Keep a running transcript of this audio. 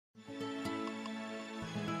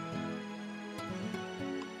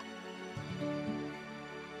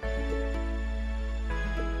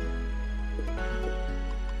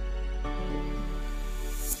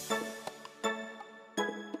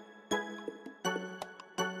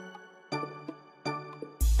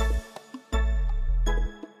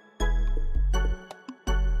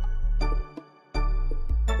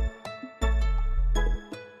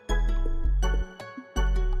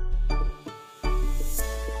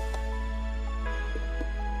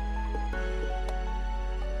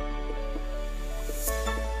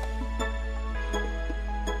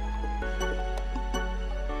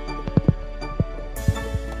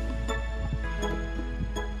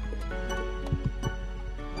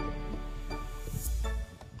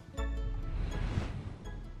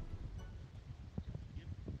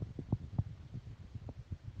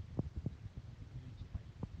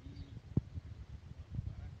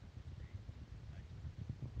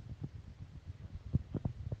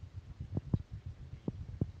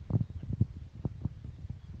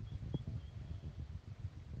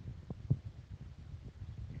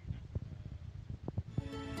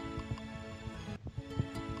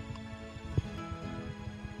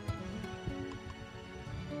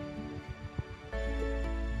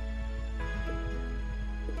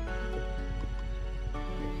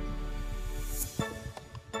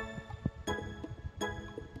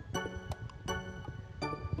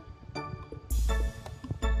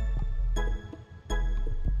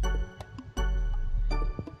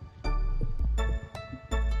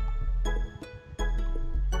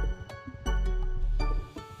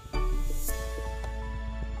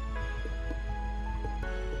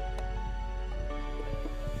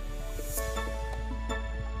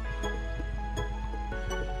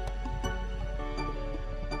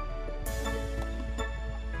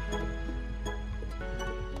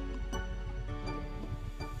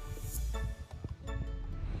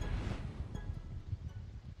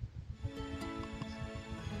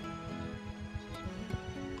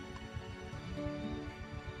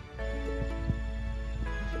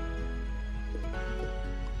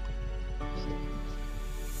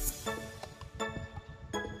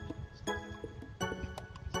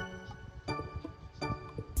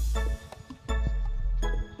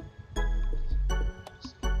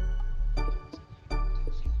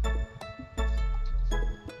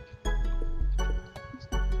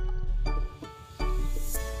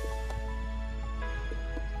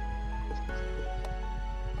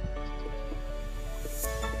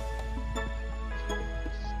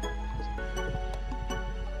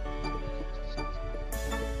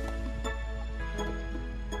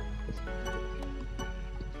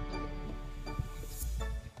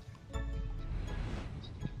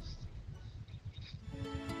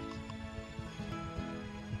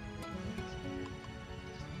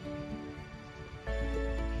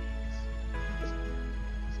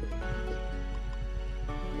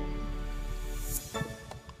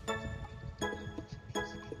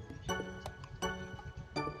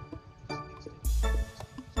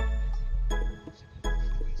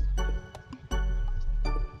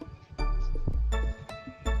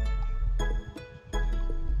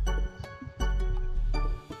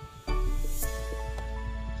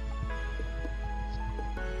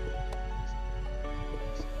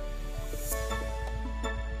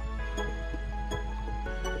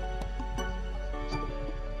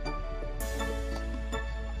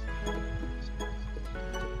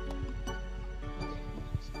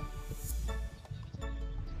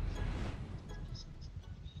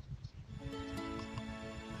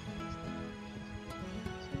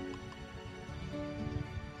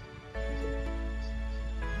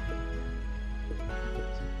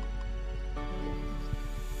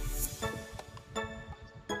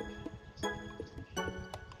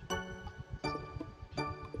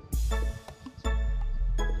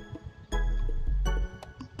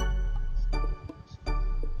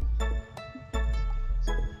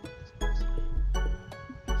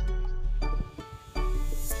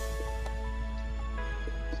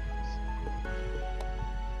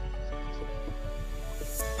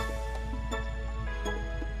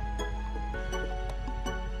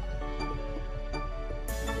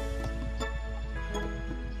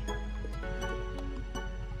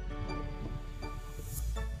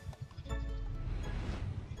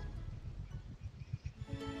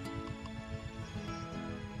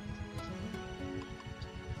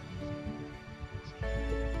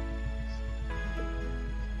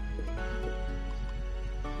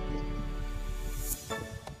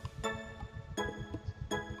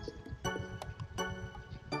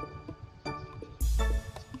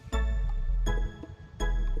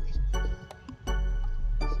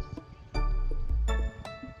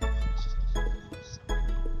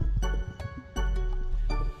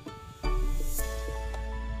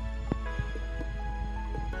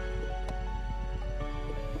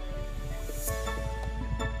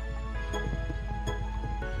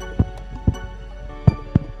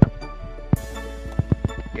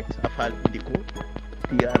Fall indi ko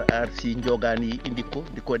TRRC njogaan yi indi ko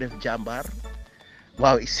di ko def jàmbaar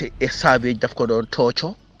waaw Savage daf ko doon tooco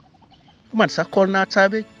man sax xool naa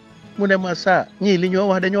Savage mu ne ma sa ñii li ñoo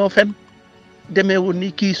wax dañoo fen demeewul ni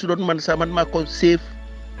kii su doon man sax man maa ko safe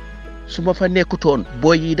su ma fa nekkutoon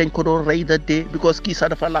booy yi dañ ko doon rey da dee because kii sax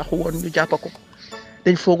dafa laaxu woon ñu jàppa ko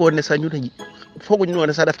dañ foogoon ne sax ñu ne fooguñu woon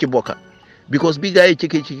ne sax daf ci bokka because bi gars yi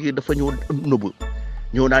ci dafa ñëw nëbbu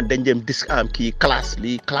ñëw naan dañ dem am kii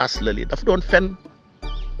classe la lii dafa doon fen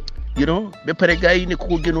you know ba pare gars yi ne ku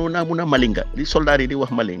ko gënoon naa mun a malinga li soldat yi di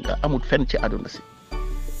wax malinga amul fen ci àdduna si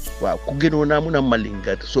waaw ku gënoon naa mun a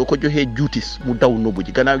malinga soo ko joxee juutis mu daw nëbbu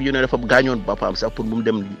ji gannaaw yu ne dafa gaañoon boppam sax pour mu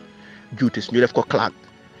dem juutis ñu def ko claque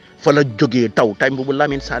fa la jógee daw time boobu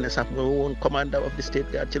Lamine Sané sax nga woon commander of the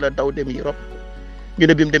state guard ci la daw dem Europe ñu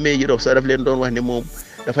ne bi mu demee Europe sax daf leen doon wax ne moom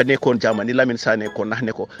dafa nekkoon jàmm ni Lamine Sané ko ndax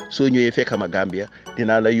ne ko soo ñëwee fekk ma Gambia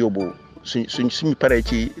dinaa la yóbbu suñ paree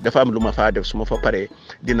ci dafa am lu ma faa def su ma fa paree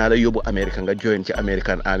dinaa la yóbbu America nga join ci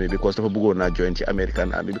American Army bi because dafa bëggoon naa join ci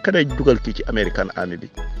American Army bi kada dugal kii ci American Army bi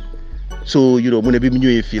so mu ne bi mu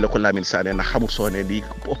ñëwee fii la ko Lamine Sané ndax xamul soo ne lii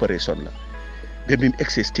opération la ba bi mu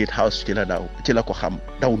egsi State House ci la ko xam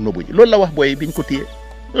daw nëbbu ji loolu la wax booy biñ ko téye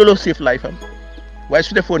looloo safe life am waaye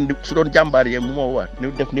su doon jàmbaar yee mu moo wax ni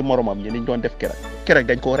def ni moromam ñi niñ doon def keroog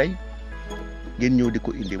dañ koo rey ngeen ñëw di ko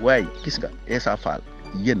indi waaye gis nga Essa Faal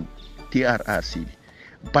yéen TRRC bi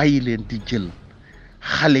bàyyi leen di jël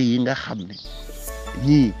xale yi nga xam ne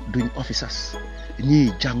ñii duñ officers ñii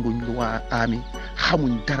jànguñ lu waa army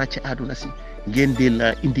xamuñ dara ci àdduna si ngeen di la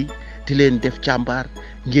indi di leen def jàmbaar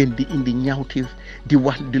ngeen di indi ñaawteef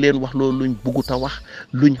di leen wax loolu luñ bugut a wax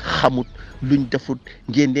luñ xamut luñ defut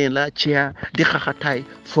ngeen dee la ceya di xaxataay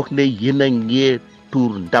foog ne yéen a ngee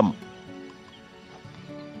tuur ndam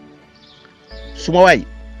suma waay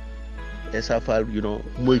Essa Faal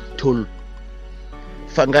mooy tool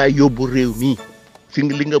fa ngaa yóbbu réew mi fi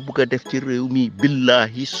li nga bugg a def ci réew mi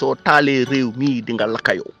billahi soo taalee réew mi di nga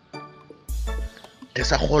lakkayoo te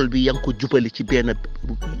sa xol bi yaa ngi ko jubali ci benn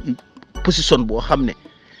position boo xam ne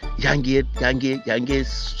yaa ngi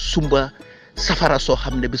sumba safara soo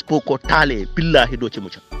xam ne bis boo ko taalee billahi doo ci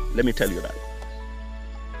mucc let me tell you daal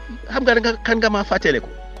xam nga kan nga maa fàttale ko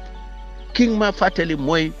king ma fàttali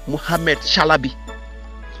mooy Mohamed Chalabi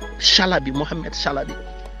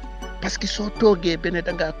parce que soo toogee benn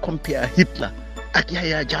da ngaa compare Hitler ak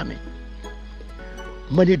Yaya Jammeh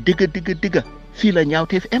ma ne dëgga fii la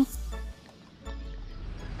ñaawteef am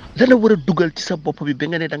dana war a dugal ci sa bopp bi ba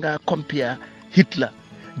nga ne da ngaa compare Hitler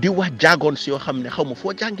di wax jargons yoo xam ne xaw ma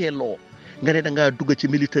foo jàngee loo nga ne da ngaa dugg ci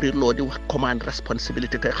military law di wax command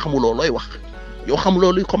responsibility te xamuloo looy wax yow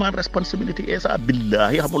xamuloo luy command responsibility Essa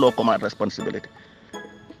billahi xamuloo command responsibility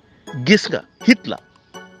gis nga Hitler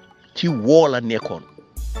ci woo la nekkoon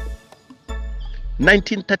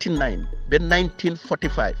 1939 ba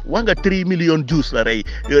 1945 wax nga 3 million Jews la rey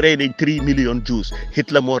nañ 3 million Jews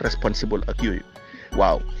Hitler moo responsible ak yooyu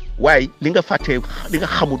waaw waaye li nga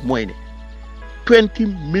xamut mooy ne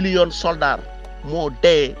 20 million soldats moo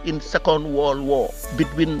dee in Second World War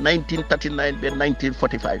between 1939 ba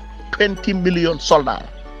 1945 20 million soldats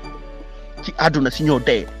ci àdduna si ñoo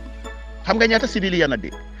dee xam nga ñaata civilian a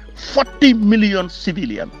dee 40 million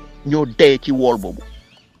civilian ñoo dee ci wool boobu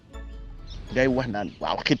ngay wax naan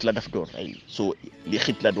waaw Hitler daf doon rey so li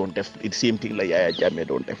Hitler doon def the same thing la Yaya Jammeh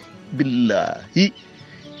doon def billahi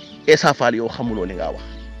Essa Faal yow xamuloo li nga wax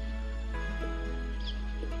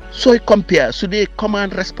sooy compare su dee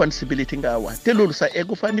command responsibility nga wax te loolu sax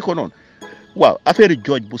eggu fa ni ko noonu waaw affaire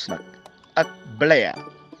George Bush nag ak Blair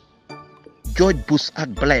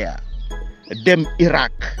dem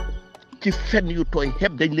Iraq ci fen yu tooy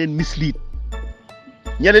xeb dañ leen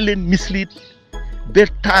mislead ba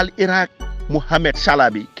taal Iraq Mohamed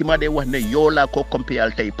Chalabi ki ma dee wax ne yow laa ko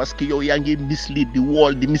compéal tey parce que yow yaa ngi mislead di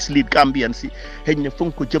wool di mislead Gambian si xëy na fa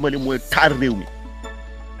nga ko jëmale mooy taal réew mi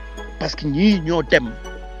parce que ñii ñoo dem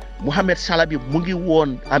Mohamed Chalabi mu ngi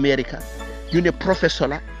woon America ñu ne professeur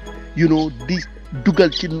la di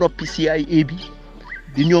dugal ci noppi CIA bi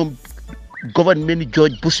di ñoom gouvernement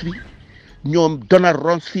George Bush bi ñoom Donald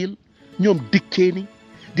Rumsfeld ñoom Dick Cheney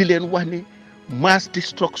di leen wax ne mass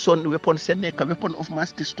destruction weapon seen nekk weapon of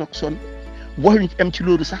mass destruction waxuñ am ci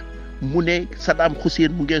loolu sax mu ne Saddam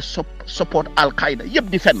Hussein mu ngi support Al-Qaeda yëpp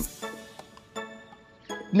di fen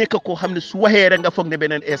nekk koo xam ne su waxee rek nga foog ne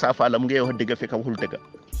beneen Essa Faal la mu ngi wax dëgg fekk waxul dëgg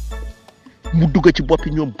mu dugg ci boppi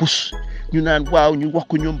ñoom Bush ñu naan waaw ñu wax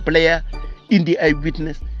ko ñoom Blair indi ay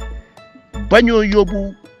witness bañoo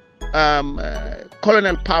yóbbu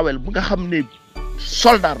colonel Powell bu nga xam ne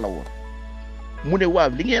soldat la woon mu ne waaw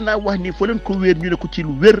li ngeen naa wax ni fa leen ko wéer ñu ne ko ci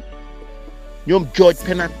lu wér ñoom George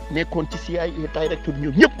Pennant nekkoon ci CIA directeur bi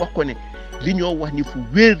ñoom ñëpp wax ko ne li ñoo wax ni fu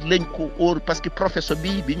wéer lañ ko óor parce que professeur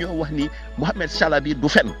bi ñoo wax ni Mohamed Chalabi du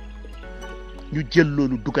fen ñu jël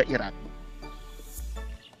loolu dugga Irak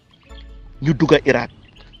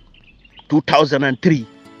 2003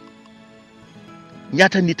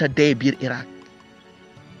 ñaata nit a dee biir Irak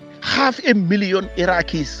 500,000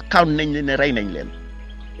 Iraqis count nañ leen ne rey nañ leen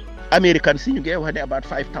American si ñu ngi wax ne about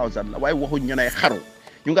 5,000 la waaye waxuñ ñu ne xaru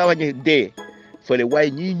ñu nga wax ne dee fële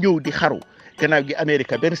waaye ñiy ñëw di xaru gannaaw gi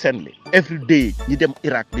America very recently every day ñi dem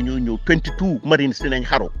Irak dañoo ñëw 22 marines dinañ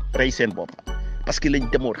xaru rey seen bopp parce que lañ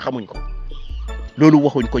demoon xamuñ ko loolu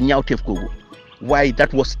waxuñ ko ñaawteef koogu waaye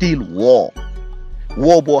that was still war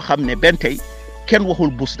boo xam ne benn tey kenn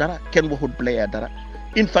waxul Bush dara kenn waxul Blair dara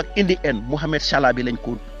in fact in the end Mohamed Chalabi lañ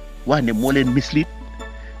ko wax ne moo leen mislead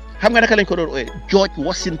xam nga naka lañ ko doon ooyee George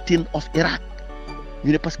Washington of Iraq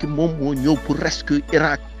ñu ne parce que moom moo ñëw pour rescue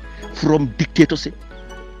Iraq from dictatorship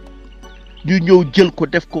ñu ñëw jël ko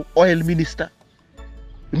def ko oil minister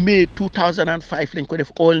mai 2005 lañ ko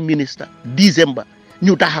def oil minister December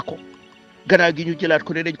ñu daxa ko gannaaw gi ñu jëlaat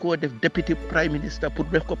ko ne dañ ko def deputy prime minister pour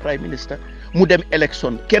def ko prime minister mu dem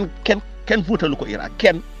élection kenn votalu ko Irak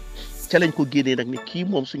kenn ca lañ ko génnee nag ni kii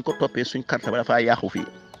moom suñ ko toppee suñ carte ba dafa yaaxu fii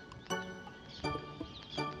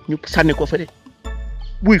ñu sànni ko fële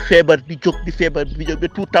buy feebar di jóg ba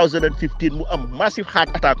 2015 mu am massive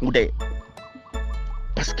heart attack mu dee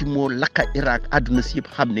parce que moo lakka Irak àdduna si yëpp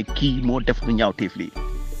xam ne kii moo def lu ñaawteef lii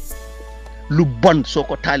lu bon soo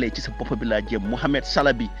ko taalee ci sa bopp bi laa jéem Mohamed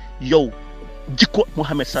Chalabi yow jikko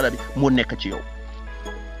Mohamed Chalabi moo nekk ci yow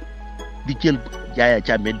di jël Yaya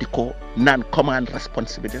Jammeh di ko naan command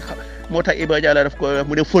responsibility moo tax Iba Diallo daf ko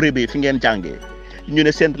mu ne forébee fi ngeen jàngee ñu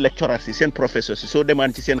ne seen lecturers yi seen professeurs yi soo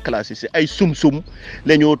demaan ci seen classe yi ay sum-sum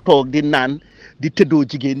la ñoo toog di naan di tëddoo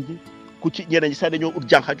jigéen ñi ku ci ñeneen ñi sax dañoo ut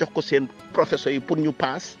jànqa jox ko seen professeurs yi pour ñu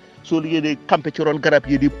paas soo liggéey di campé ci ron garab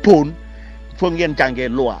yi di pon foog ngeen jàngee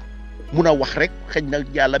loi mun a wax rek xëy na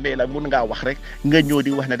yàlla may la mun ngaa wax rek nga ñëw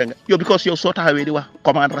di wax ne da nga yow because yow soo taxawee di wax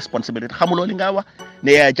command responsibility xamuloo li ngaa wax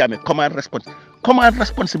ne Yaya Jammeh command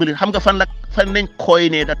responsibility xam nga fan nañ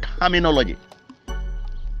coiné the terminology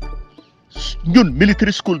ñun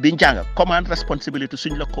military school bi njàng command responsibility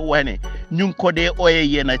suñ la ko wane ñu ngi ko dee ooyee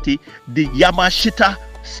yéena ci di Yamashita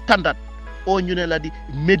standard o ñu ne la di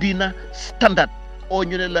Medina standard o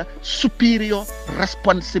ñu ne la superior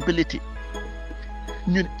responsibility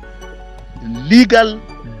ñun legal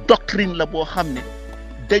doctrine la boo xam ne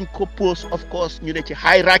dañ ko pose of course ñu ne ci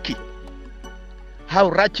hierarchy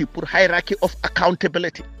pour hierarchy of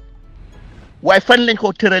accountability waaye fan lañ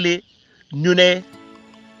ko tëralee ñu ne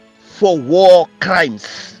for war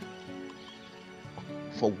crimes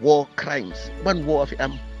ban war fi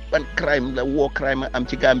am ban crime la war crime am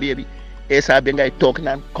ci Gambia bi esa bi ngay toog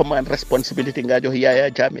naan command responsibility nga jox Yaya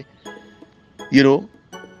Jammeh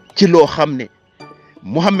ci loo xam ne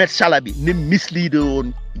Mohamed Chalabi ni mislead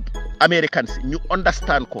woon Americans ñu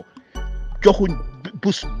understand ko joxuñ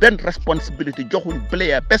Bush benn responsibility joxuñ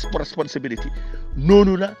Blair best responsibility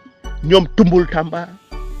noonu la ñoom Tumbul Tamba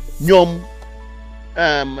ñoom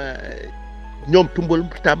Tumbul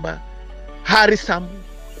Tamba Hari Samb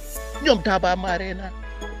ñoom Daba Marena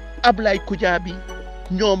Ablay Kujabi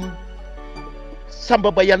ñoom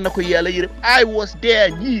Samba Ba yal na ko yàlla yërëm I was there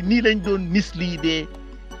nii lañ doon mislead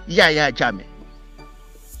Yaya Jammeh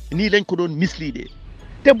nii lañ ko doon mislead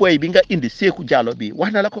te boy bi nga indi Seeku Jallow bi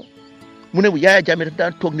wax na la ko mu ne Yaya Jammeh daf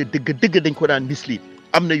daan toog ne dëgg dañ ko daan mislead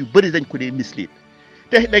am na yu bëri dañ ko dee mislead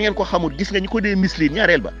te da ngeen ko xamul gis nga ñu ko dee mislead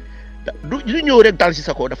ñaareel ba du ñëw rek dal ci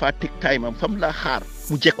sa ko dafa tek time am fam la xaar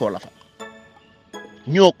mu jekkoo la fa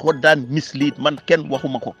ñoo ko daan mislead man kenn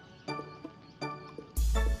waxuma ko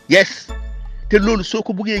yes te loolu soo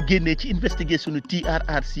ko buggee génnee ci investigation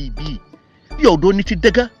TRRC bii yow doo niti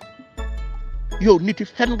dëgga yow niti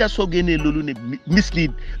fen nga soo génnee loolu ne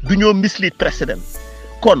mislead du ñoo mislead président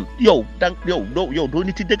kon yow doo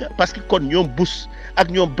niti dëgga parce que kon ñoom Bush ak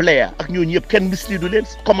ñoom Blair ak ñooñu yëpp kenn misleadu leen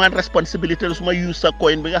command responsibility la su ma use sa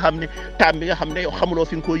coin bi nga xam ne taam bi nga xam ne yow xamuloo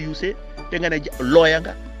fi nga koy use te nga ne looya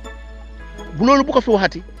nga bu loolu bu ko fi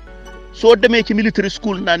waxati soo demee ci military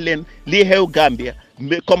school naan leen lii xew Gambia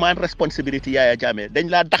command responsibility Yaya Jammeh dañ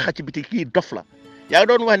laa daxa ci biti kii dof la yaa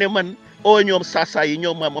doon wax ne man ñoom sasa yi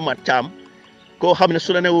ñoom Mamat Thiam koo xam ne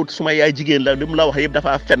su la newut suma yaay jigéen la li mu la wax yëpp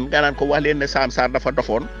dafa fen nga naan ko wax leen ne Sam Sarr dafa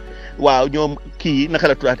dofoon waaw ñoom kii naka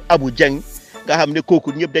la tuddaat Abu Jeng nga xam ne kooku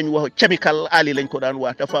ñëpp dañ wax chemical ali lañ ko daan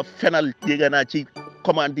wax dafa fenal yéega naa ci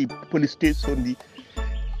commande di police station di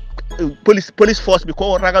police force bi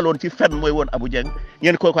ko ragaloon ci fen mooy woon Abu Jeng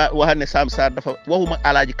ngeen ko waxal ne Sam Sarr dafa waxuma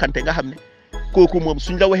Alaaji Kanté nga xam ne kooku moom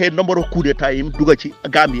suñ la waxee numéro coup d'état yi duga ci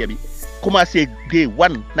Gambia bi commencé day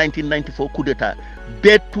 1994 coup d'état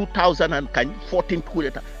ba 2000 and kañ 14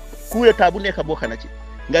 coup d'état bu nekk bokk na ci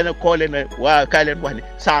nga ne koo leen ne waa kaay leen wax ne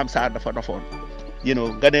Sam Sarr dafa dofoon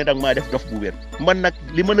nga ne danga maa def dof bu wér man nag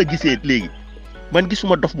li mën a gisee léegi man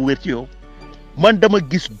gisuma dof bu wér ci yow man dama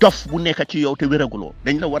gis dof bu nekk ci yow te wéraguloo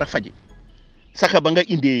dañ la war a faji saka ba nga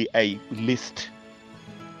indee ay liste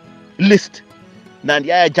naan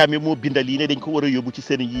Yaya Jammeh moo bindal yi ne dañ ko war a yóbbu ci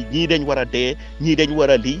sëriñ yi ñii dañ war a dee ñii dañ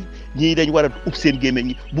war a lii ñii dañ war a ub seen gémmiñ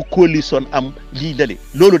ñi bu coalition am lii dale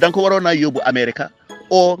loolu da nga ko waroon a yóbbu America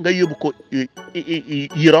o nga yóbbu ko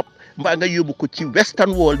Europe mbaa nga yóbbu ko ci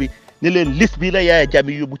western world bi ne leen liste bi la Yaya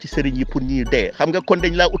Jammeh yóbbu ci sëriñ yi pour ñii dee xam nga kon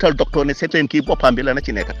dañ laa utal docteur ne seet leen kii boppam bi la na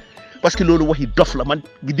ci nekk parce que loolu waxi dof la man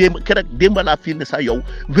démb laa fiil ne sax yow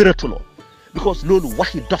wératuloo because loolu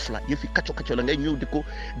waxi dof la yëfi kacco la ngay ñëw di ko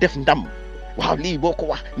def ndam waaw lii boo ko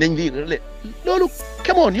wax nañ lii loolu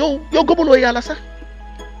kemoon yow gëmuloo yàlla sax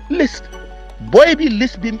liste booy bi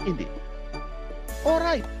liste bi mu indi all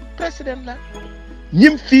right président la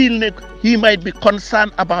ñim fiil ne he might be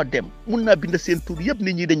concerned about them mun naa bind seen tur yëpp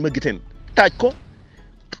nit ñi dañ ma giteen taaj ko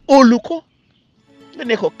óolu ko nga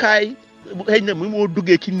ne ko kaay xëy na moo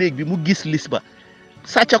duggee ci néeg bi mu gis liste ba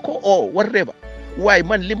sàcca ko war ba waaye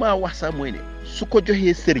man li ma wax sax mooy ne su ko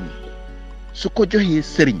joxee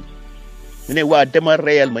sëriñ mu ne waa demal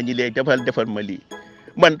reyal ma ñi lee defal ma lii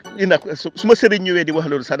man su ma sëriñ ñëwee di wax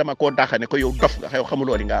loolu sax dama koo daaxa ne ko yow dof nga xew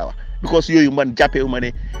xamuloo li ngaa wax because yooyu man jàppewu ma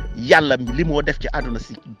ne yàlla li moo def ci àdduna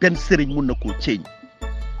si benn sëriñ mun na koo ceeñ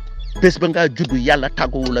bés ba ngaa judd yàlla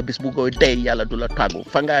tàgguwu la bés bu koy dee yàlla du la tàggu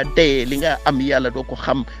fa ngaa dee li nga am yàlla doo ko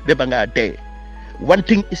xam ba ngaa dee one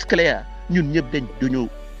thing is clear ñun ñëpp dañoo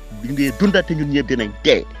dunda te ñun ñëpp dinañ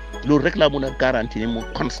dee loolu rek laa mun a garanti ne mu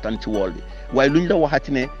constant ci wool bi waaye luñ la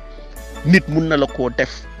waxati ne nit mun na la koo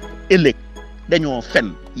def ëllëg dañoo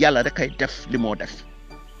fen yàlla rek ay def li moo def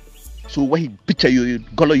su waxi bicca yooyu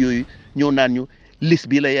golo yooyu ñëw naan ñu liste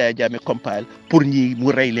bi la Yaya Jammeh compile pour ñi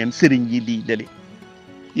mu rey leen sëriñ yi lii lali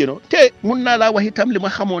te mun naa laa wax itam li ma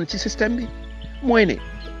xamoon ci système bi mooy ne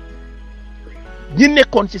ñi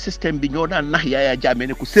nekkoon ci système bi ñoo daan nax Yaya Jammeh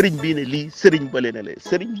ne ko sëriñ bii ne lii sëriñ bële ne la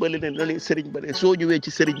sëriñ bële ne la sëriñ bële soo ñëwee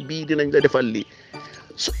ci sëriñ bii dinañ la defal lii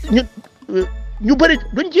ñu bëri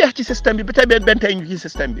duñ jeex ci système bi ba tey benn tey ñu ci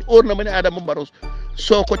système bi óor na ma ne Adama Barrow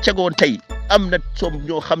soo ko cegoon tey am na soom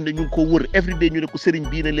ñoo xam ne ñu ngi ko wër everyday ñu ne ko sëriñ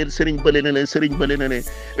bii ne leen sëriñ bële ne leen sëriñ bële ne leen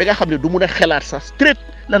ba nga xam ne du mun a xelaat sax straight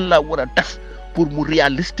lan laa war a def pour mu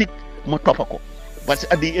réalistique ma toppa ko parce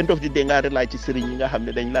que at the end of the day nga relaay ci sëriñ yi nga xam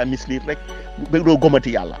ne dañ laa mislead rek ba doo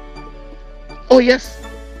gomati yàlla oh yes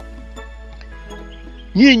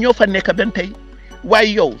ñii ñoo fa nekk benn tey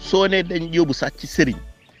waaye yow soo ne dañ yóbbu sax ci sëriñ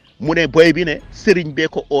mu ne boy bi ne sëriñ bee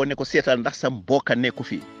ko oo ne ko seetal ndax sa mbokka nekku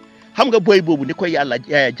fii xam nga boy boobu ni ko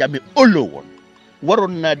Yaya Jammeh ëlloo woon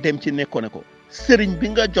waroon naa dem ci nekko ne ko sëriñ bi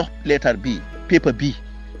nga jox leetar bii paper bii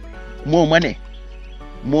moo ma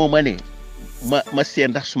ne ma seet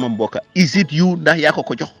ndax suma mbokka is it you ndax yaa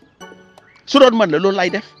ko jox su doon man la loolu lay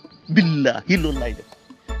def billahi loolu lay def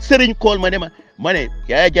sëriñ kool ma ne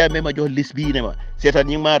Yaya Jammeh ma jox liste bii ne ma seetal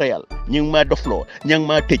ñi ngi maa reyal ñi ngi maa dofloo ñi ngi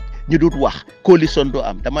maa tëj ñu dut wax coalition doo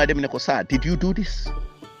am damaa dem ne ko saa did you do this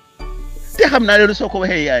te xam naa ne soo ko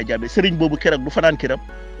waxee Yaya Jammeh sëriñ boobu keroog du fanaan kiram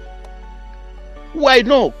waaye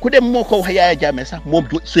non ku dem moo ko wax Yaya Jammeh sax moom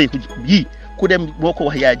Seeku yii ku dem moo ko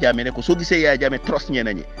wax Yaya Jammeh ne ko soo gisee Yaya Jammeh trust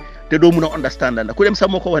ñeneen ñi te doo mun a understand la ku dem sax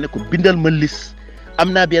moo ko wax ne ko bindal ma liste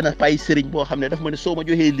am naa benn pay sëriñ boo xam ne daf ma ne soo ma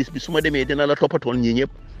joxee liste bi su ma demee dina la toppatool ñii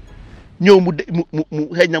ñëpp ñëw mu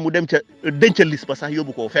xëy na mu dem ca dencal liste ba sax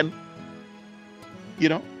yóbbu ko fenn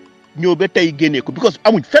ñëw ba tey génnee ko because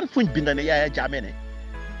amuñ fenn fuñ binda ne Yaya Jammeh ne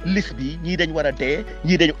liste bi ñii dañ war a dee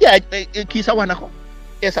ñii dañ kii sax wax na ko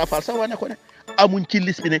Essa Faal sax wax na ko ne amuñ ci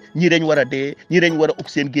liste bi ne ñii dañ war a dee ñii dañ war a ub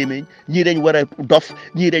seen gémmiñ ñii dañ war a dof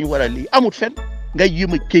ñii dañ war a lii amut fenn nga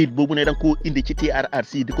yéem a kayit boobu ne da nga koo indi ci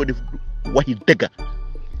TRRC di ko def waxi dëgga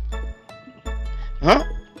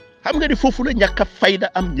xam nga ni foofu la ñàkk a fayda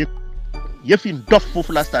am ñëpp yëfin dof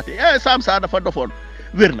foofu la starté Sam Sarr dafa dofoon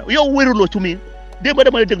wér na yow wéruloo ci mi démb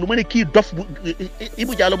dama la déglu ma ne kii dof bu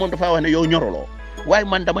Ibu Diallo moom dafa wax ne yow ñoroloo waaye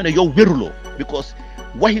man dama ne yow wéruloo because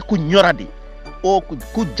waxi ku ñoradi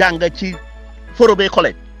ku jàng ci forobee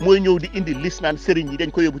collège mooy ñëw di indi liste naan sëriñ yi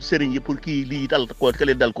dañ ko yóbbu ci sëriñ yi pour kii lii dal ko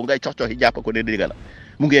kële dal ko ngay cox-coxi jàpp ko ne dégg la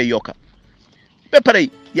mu ngee yokka ba pare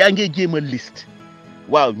yaa ngee jéem a liste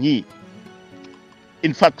waaw ñii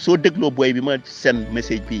in fact soo dégloo booy bi ma seen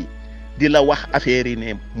message bii di la wax affaire yi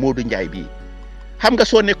ne Modou Ndiaye bii xam nga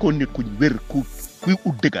soo nekkoon nit ku wér kuy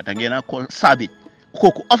ut dëgga da ngeen a ko saabi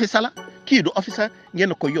kooku officer la kii du officer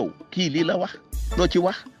ngeen ko yow kii lii la wax loo ci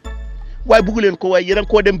wax waaye bugg leen ko waaye yéen a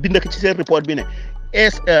koo dem bind ko ci seen report bi ne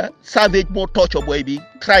Savage moo tooco boy bi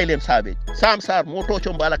try leen Savage Sam Sarr moo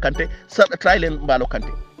tooco Mbaalo Kanté try leen Mbaalo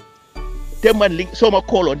Kanté te man li soo ma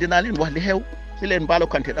kooloon dinaa leen wax li xew li leen Mbaalo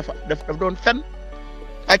Kanté dafa doon fen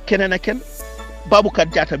ak keneen ak kenn Baboucarr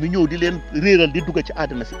Jatta mi ñëw di leen réeral di dugg ci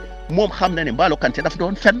àdduna si moom xam na ne Mbaalo Kanté dafa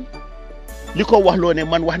doon fen li ko wax loo ne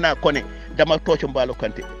man wax naa ko ne dama tooco Mbaalo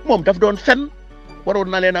Kanté moom daf doon fen waroon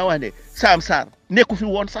na leen a wax ne Sam Sarr nekku fi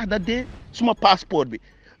woon sax da dee suma passeport bi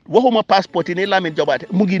waxuma passeport yi ni Lamine Jobaate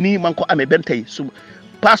mu ngi nii man ko amee benn tey suma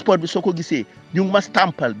passeport bi soo ko gisee ñu ngi ma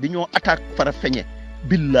stampal bi ñoo attaque fara feñe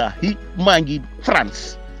billahi maa ngi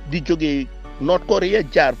France di jógee North Korea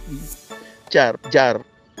jaar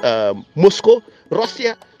Moscow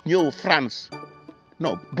Russia ñëw France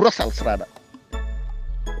non Brussels rada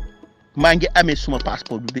maa ngi amee suma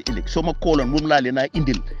passeport bi ba ëllëg soo ma kooloon moom laa leen a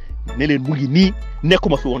indil ne leen mu ngi nii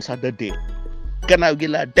nekkuma fi woon sax da dee gannaaw gi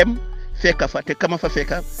laa dem fekka fa te kama fa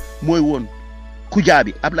fekka mooy woon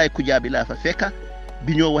Kujaabi Ablaye Kujaabi laa fa fekka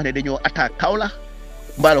bi ñoo wax ne dañoo attaque Kaolack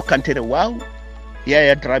Mbaalo Kanté ne waaw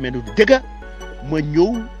Yaya Dramé du dëgga ma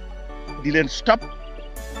ñëw di leen stop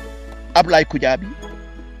Ablaye Kujaabi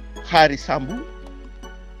Xaari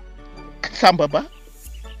Samba Ba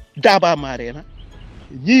Daba Marena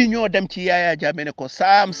ñii ñoo dem ci Yaya Jammeh ne ko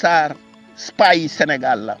Sam Sarr spy yi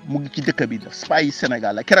Sénégal la mu ngi ci dëkk bi spy yi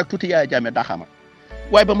Sénégal la keroog tuuti Yaya Jammeh daxama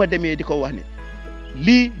waaye ba ma demee di ko wax ne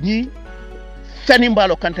lii ñii feni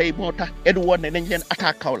Mbaalo Kanté yi moo tax edu woon ne nañ leen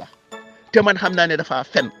attaque Kaolack te man xam naa ne dafa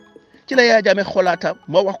fen ci la Yaya Jammeh xolaata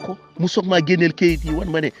ma wax ko mu soog maa génneel kayit yi wan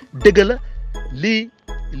ma ne dëgg la li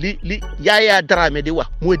Yaya Dramé di wax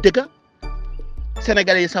mooy dëgg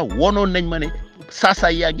Sénégalais yi sax wonoon nañ ma ne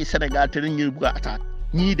saasaay yaa ngi Sénégal te nañ ñu bugg a attaque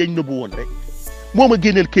ñii dañ nëbbu woon rek moo ma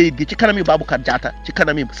génneel kayit gi ci kanam yi Baboucarr Jatta ci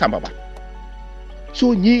kanam yi Samba Ba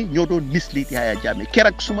soo ñii ñoo doon mislead Yaya Jammeh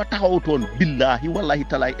keroog su ma taxawutoon billahi wallahi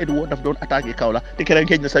talaay edu woon daf doon attaqué Kaolack te keroog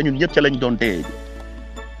xëy na sax ñun ñëpp ca lañ doon dee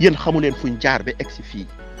yéen xamu leen fuñ jaar ba egg si fii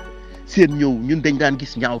seen ñëw ñun dañ daan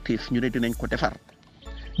gis ñaawteef ñu ne dinañ ko defar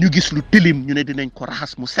ñu gis lu tilim ñu ne dinañ ko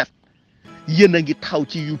raxas mu set yéen a ngi taxaw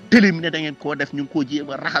ci yu tilim ne da ngeen koo def ñu ngi koo jéem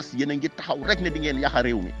a raxas yéen a ngi taxaw rek ne di ngeen yaxa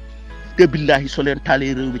réew mi te billahi soo leen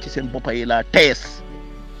taalee réew mi ci seen boppa yi laa tees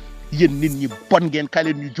yéen nit ñi bon ngeen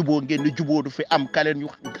kaleen ñu juboo ngeen ni juboo du fi am kaleen ñu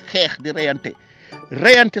xeex di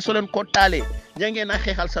reyante soo leen ko taalee ña ngeen a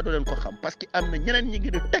xeexal sax du leen ko xam parce que am na ñeneen ñi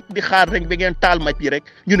ngi di teg di xaar rek ba ngeen taal maj yi rek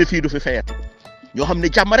ñu ne fii du fi fayati ñoo xam ne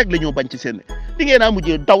jàmm rek la ñoo bañ ci seen di ngeen a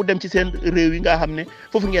mujjee daw dem ci seen réew yi nga xam ne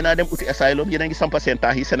foofu ngeen a dem uti asylum yéen a ngi sampa seen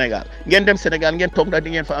taax yi Sénégal ngeen dem Sénégal ngeen toog ndax di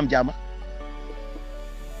ngeen fa am jàmm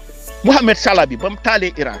Mohamed Salah bi ba mu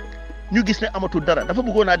taalee Irak ñu gis ne amatul dara dafa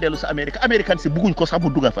bëggoon a dellu sa Amérique américain si bëgguñ ko sax bu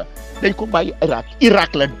dugga fa dañ ko bàyyi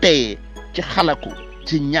Irak la deyee ci xalaku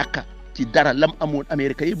ci ñàkka ci dara lam amoon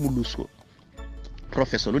Amérique yëpp mu luus ko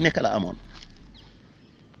professeur lu nekk la amoon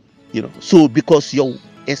so because yow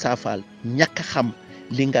Essa Faal ñàkk a xam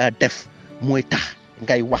li nga def mooy tax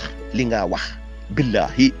ngay wax li nga wax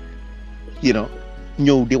billahi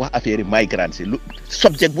ñëw di wax affaire yi migrants yi lu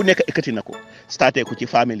subject bu nekk ekkati na ko starté ko ci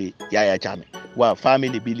famille Yaya Jammeh waaw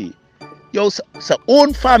famille bi lii yow sa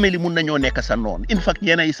own family mun nañoo nekk sa noon in fact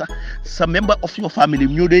yéen ay sax sa member of your family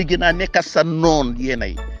ñoo day gën a nekk sa noon yéen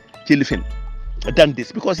ay ci lifin than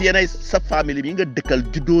this because yéen ay sa family bi nga dëkkal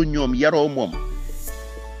juddoo ñoom yaroo moom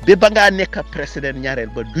ba ngaa nekk président ñaareel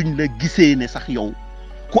ba duñ la gisee ne sax yow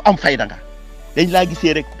ku am fayda nga dañ laa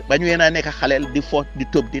gisee rek ba ñu yéen a nekk xaleel di fo di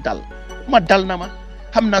tëb di dal ma dal na ma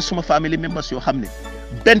xam naa suma family members yoo xam ne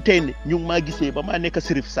bentey ne ñu ngi maa gisee ba maa nekk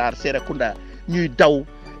Sirif Sarr Serekunda ñuy daw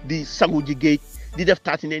di sangu ji géej di def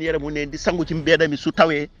taati neen yaramu neen di sangu ci mbedda mi su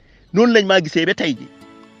tawee noonu lañ maa gisee ba tey ji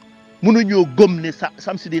mënuñoo gëm ne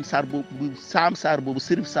Samsidine Sarr boobu Sam Sarr boobu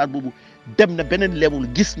Sirif Sarr boobu dem na beneen level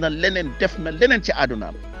gis na leneen def na leneen ci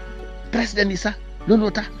àddunaam président yi sax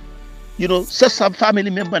looloo tax sa family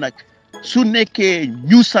member nag su nekkee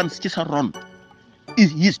nuisance ci sa ron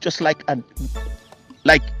is just like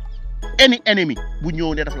any enemy bu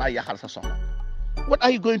ñëw ne daf laa yàqal sa soxla what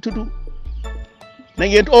are you going to do na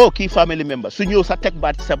ngeen kii family member su ñëw sa teg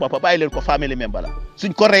baat ci sa bopp bàyyi leen ko family member la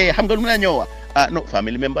suñ ko reyee xam nga lu na ñëw wax non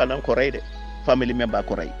family member la ko rey de family member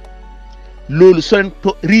ko rey loolu soo leen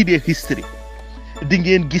readee history di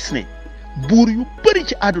ngeen gis ne buur yu bëri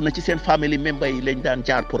ci àdduna ci seen family member yi lañ daan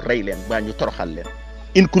jaar pour rey leen baa ñu toroxal leen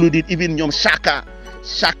included even ñoom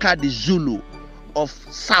Shaka the Zulu of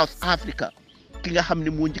South Africa ki nga xam ne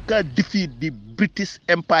moo njëkk a defeat di British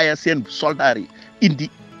Empire seen soldats yi in the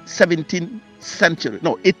 18th century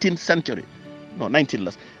no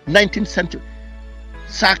 19th century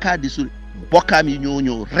Shaka the Zulu bokkaam yi ñoo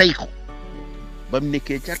ñëw rey ko ba mu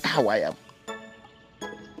nekkee ca taxawaayam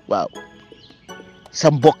waaw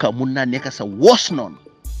sa mbokka mun naa nekk sa woos noonu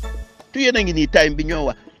tu yéen a ngi nii time bi ñoo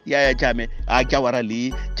wax Yaya Jammeh Jawara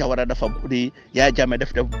lii Jawara dafa lii Yaya Jammeh daf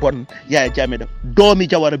bon Yaya Jammeh daf doomi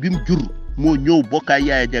Jawara bi mu jur moo ñëw bokkaay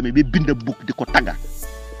Yaya Jammeh bi bind bukk di ko tagga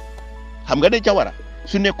xam nga ne Jawara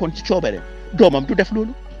su nekkoon ci coobare doomam du def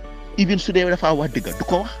loolu even su dee dafa wax dëgg du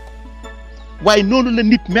ko wax waaye noonu la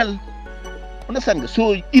nit mel understand nga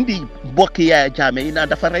soo indi mbokki Yaya Jammeh yi naan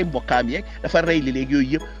dafa rey mbokkaam yeeg dafa rey li léegi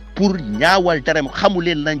yooyu yëpp pour ñaawal dara xamu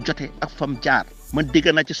leen lañ jote ak fam jaar man dégg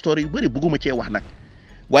naa ci story yu bëri bugguma cee wax nag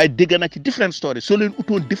waaye dégg naa ci different story soo leen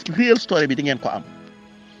utoon real story bi di ngeen ko am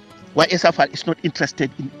waaye Essa Faal is not interested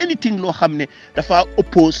in anything loo xam ne dafa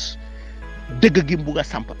oppose dëgg gi mbugg a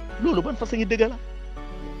samp loolu ban façon ngi dëgg la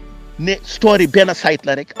ne story benn side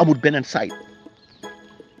la rek amul beneen side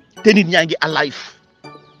te nit ñaa ngi alive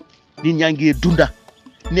nit ñaa ngi dunda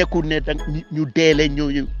nekkul ne da ñu deele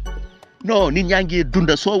ñooñu non nit ñaa ngi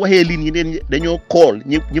dunda soo waxee lii ñi neen dañoo call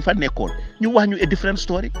ñi fa nekkoon ñu wax ñu a different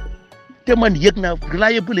story te man yëg naa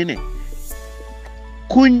reliable ne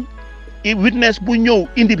kuñ witness bu ñëw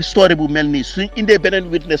indi story bu mel nii suñ indee beneen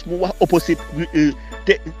witness mu wax opposite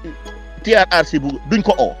te TRRC bu duñ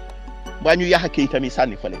ko oo mbaa ñu yàq kayitam yi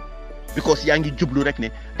sànni fale because yaa ngi jublu rek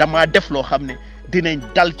ne damaa def loo xam ne dinañ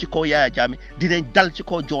dal ci kaw Yaya Jammeh dinañ dal ci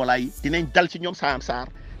kaw Joola yi dinañ dal ci ñoom Sam Sarr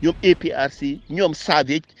ñoom APRC ñoom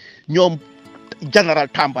Savage ñoom General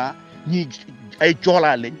Tamba ñi ay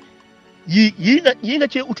Joola lañ yii nga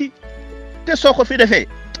cee uti te soo ko fi defee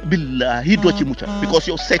billahi doo ci mucca because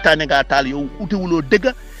yow seytaane nga taal yow utiwuloo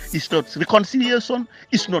dëgg it's not reconciliation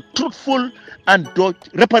it's not truthful and doo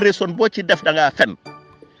reparation boo ci def da ngaa fen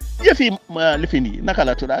yëfi li fi nii naka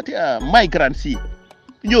la tuddaati migrants yi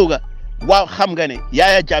ñëw nga waaw xam nga ne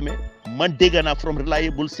Yaya Jammeh man dégg naa from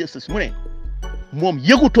reliable sources mu ne moom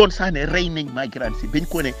yëgutoon sax ne rey nañ migrants yi bañ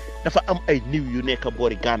ko ne dafa am ay niw yu nekk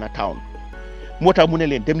boori Ghana town moo tax mu ne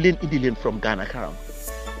leen dem leen indi leen from Ghana town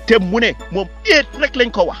te mu ne moom 8 rek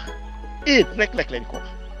lañ ko wax 8 rek lañ ko wax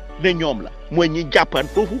ne ñoom la mooy ñi jàppaan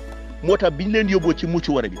foofu moo tax biñ leen yóbboo ci mucc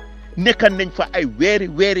wara bi nekkan nañ fa ay weeri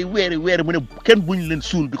mu ne kenn buñ leen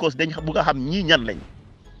suul because dañ bugg a xam ñii ñan lañ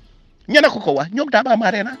ñana ko wax ñoom Daba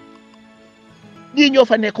Marena ñii ñoo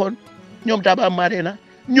fa nekkoon ñoom Daba Marena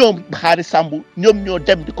ñoom Xaari Sambu ñoom ñoo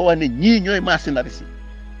dem di ko wax ne ñii ñooy mercenaires yi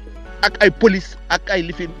ak ay police ak ay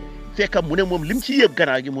lifin fekk mu ne moom lim ci yëg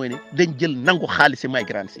gannaaw gi mooy ne dañ jël nangu xaalisi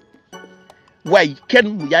migrants yi waaye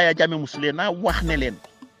kenn Yaya Jammeh musulee naa wax ne leen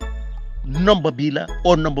nombre bii la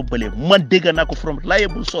oo nombre bële man dégg naa ko from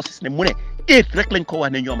reliable sources ne mu ne 8 rek lañ ko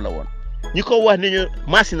wax ne ñoom la woon ñi ko wax ne ñu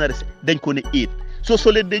mercenaires dañ ko ne 8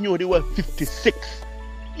 soo leen dañoo di wax 56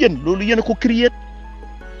 yéen loolu yéen a ko créé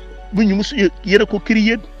bu ñu mus yéen a ko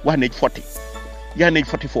créé wax nañ 40 yaa nañ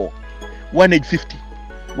 44 wax nañ 50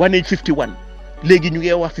 wax nañ 51 léegi ñu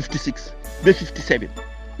ngi wax 56 ba 57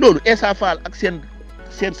 loolu Essa Faal ak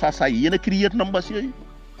seen saasaay yi yéen a créé numbers yooyu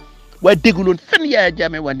waaye dégguloon fenn Yaya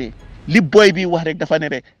Jammeh wax ne li boy bi wax rek dafa ne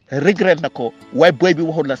rek regret na ko waaye boy bi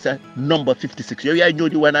waxul la sa number 56 yow yaay ñëw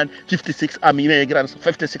di wax naan 56 migrants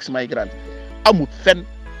 56 migrants amul fenn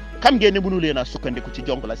xam ngeen ne mënu leen a sukkandiku ci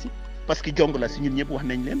jongla si parce que jongla si ñun ñëpp wax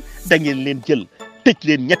nañ leen da ngeen leen jël tëj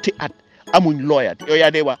leen ñetti at amuñ lawyer yow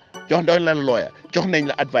yaa dee wax jox nañ la lawyer jox nañ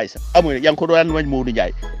la advice amuñ yaa ngi ko doon wañ Modou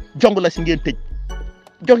Ndiaye jongla si ngeen tëj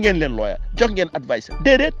jox ngeen leen lawyer jox ngeen advice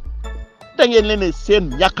déedéet da ngeen leen ne seen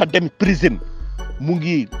ñàkk a dem prison mu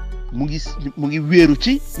ngi wéeru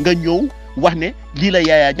ci nga ñëw wax ne lii la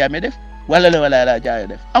Yaya Jammeh def wala Yaya Jammeh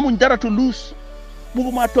def amuñ dara tu luus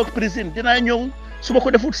bugguma toog prison dinaa ñëw su ma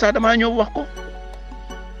ko defut sax damaa ñëw wax ko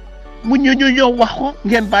mu ñëw wax ko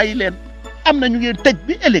ngeen bàyyi leen am na ñu ngeen tëj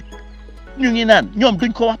bi ëllëg ñu ngi naan ñoom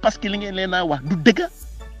duñ ko wax parce que li ngeen leen naa wax du dëgg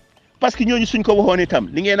parce que ñooñu suñ ko waxoon itam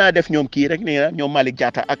li ngeen naa def ñoom kii rek ni ñoom Malick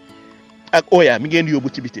Diatta ak Oya mi ngeen yóbbu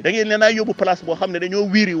ci biti da ngeen leen naa yóbbu place boo xam ne dañoo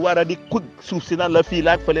wiiri war a di kug suuf si naan la fii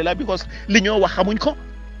la ak fële la because li ñoo wax xamuñ ko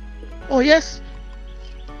oh yes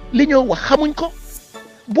li ñoo wax xamuñ ko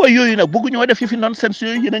booy yooyu nag bëggu ñoo def yi fi nonsense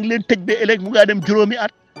yooyu yéen a ngi leen tëj ba ëllëg mu ngaa dem juróomi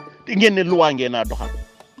at te ngeen ne luwaa ngeen naa doxal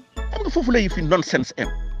xam nga foofu la yi fi nonsense am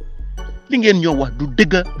li ngeen ñoo wax du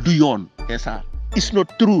dëgg du yoon Essa it's not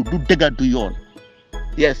true du dëgg du yoon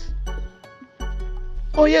yes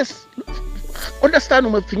oh yes understand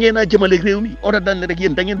ma fi ngeen a jëmale réew mi ora daan rek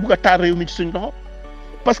yéen da ngeen bugg a taal réew mi ci suñ loxo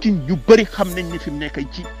parce que ñu bëri xam nañ ni fi mu nekk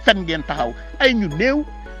ci fen ngeen taxaw ay ñu néew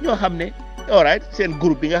ñoo xam ne all right seen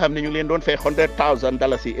groupe bi nga xam ne ñu leen doon fay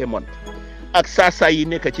 $100,000 a month ak saasaay yi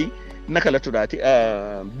nekk ci naka la tuddaati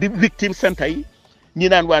di victime center yi ñi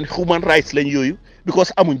naan waan human rights lañ yooyu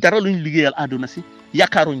because amuñ dara luñ liggéeyal àdduna si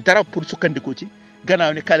yaakaaruñ dara pour sukkandiku ci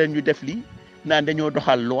gannaaw ne kaleen ñu def lii naan dañoo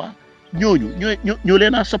doxal loi ñooñu ñoo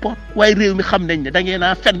leen a support waaye réew mi xam nañ ne da ngeen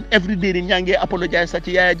a fen every day ni ñaa ngee apologize sax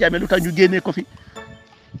ci Yaya Jammeh lu tax ñu génnee ko fi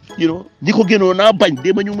ñi ko génnoon naa bañ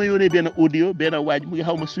déma ñu ma yónnee benn audio benn waaj mu ngi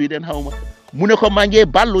xaw ma Sweden xaw ma mu ne ko maa ngee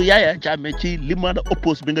ballu Yaya Jammeh ci li ma la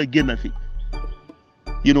oppose bi nga génn fi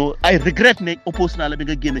I regret ne oppose naa la bi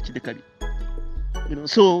nga génn ci dëkk bi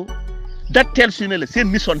so that tells you ne la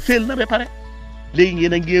seen mission fail na ba pare léegi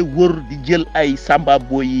ngeen a ngee wër di jël ay Samba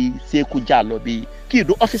Boy yi Seeku Jallow bi kii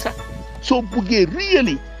du officer soo buggee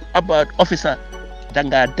really about officer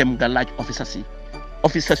dangaa dem nga laaj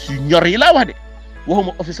officer yu ñor yi laa wax de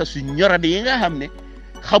waxuma officer yu ñorade yi nga xam ne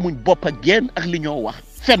xamuñ boppa génn ak li ñoo wax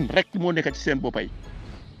fen rek moo nekk ci seen boppay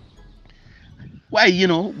waaye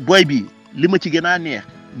boy bi li ma ci gën a neex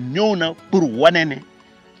ñëw na pour wane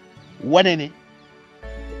ne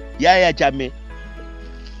Yaya Jammeh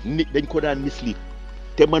nit dañ ko daan mislead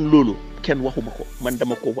te man loolu kenn waxuma ko man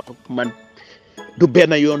dama ko wax man du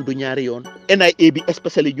benn yoon du ñaari yoon NIA bi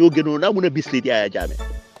especially ñoo gënoon naa mun a mislead Yaya Jammeh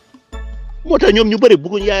moo tax ñoom ñu bëri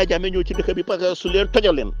bëgguñ Yaya Jammeh ñëw ci dëkk bi parce que su leen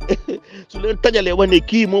tojalee wax ne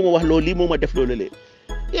kii moo ma wax loolu lii moo ma def loolu lee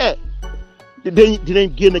dinañ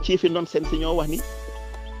génn ci fi nonsense si ñoo wax ni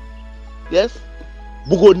yes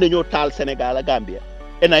bëggoon nañoo taal Sénégal ak Gambia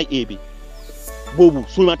NIA bi boobu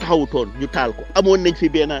su ma taxawutoon ñu taal ko amoon nañ fi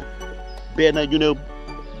benn ñu ne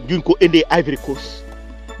duñ ko indee Ivory Coast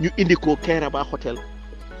ñu indi ko Kairaba Hotel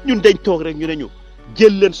ñun dañ toog rek ñu ne ñu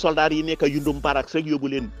jël leen soldats yi nekk Yundum Barracks rek yóbbu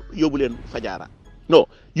leen Fajara non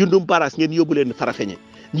Yundum Barracks ngeen yóbbu leen Farafeñe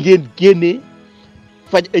ngeen génnee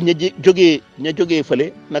ña jógee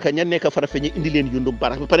fële naka ña nekk Farafeñe indi leen Yundum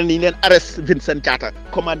Barracks ba pare nañ leen arrest Vincent Diatta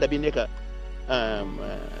commande bi nekk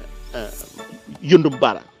Yundum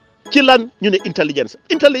Barracks ci lan ñu ne intelligence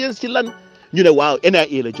ci lan ñu ne waaw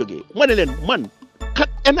NIA la jógee ma ne leen man kat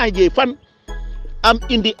NIA fan am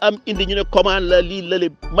indi ñu ne commande la lii lale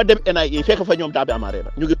ma dem NIA fekk fa ñoom daa bi amaaree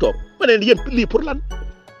la ñu ngi toog ma ne leen yéen lii pour lan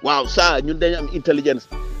waaw ça ñun dañu am intelligence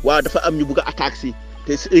waaw dafa am ñu bugg a attaque si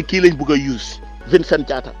te kii lañ bugg a use Vincent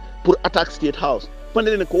Diatta pour attaque State House ma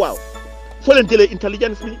ne leen ko waaw foo leen jëlee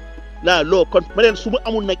intelligence bi loo kon ma leen su ma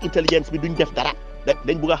amul nag intelligence bi duñ def dara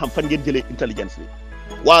dañ bugg a xam fan ngeen jëlee intelligence bi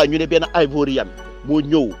waaw ñu ne benn Ivorian moo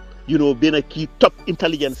ñëw benn kii top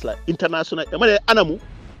intelligence la international ma ne anamu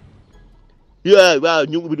waaw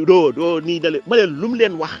ñu doo nii dale ma ne lu mu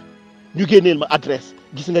leen wax ñu génneel ma adresse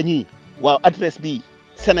gis nga ñii waaw adresse bi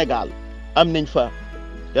Sénégal am nañ fa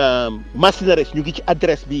mercenaires ñu ngi ci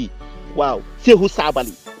adresse bi waaw Sehu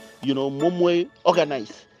Sabali moom mooy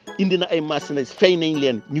organise indi na ay mercenaires fay nañ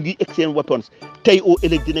leen ñu ngi exchange weapons tey au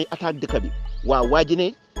ëllëg dinañ attaque dëkk bi waaw waa ji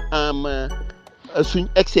ne suñ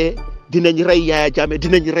excès dinañ rey Yaya Jammeh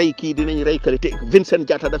dinañ rey kii dinañ rey kële te Vincent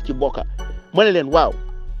Diatta daf ci bokka ma ne leen waaw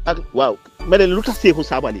ma ne leen lu tax Sehu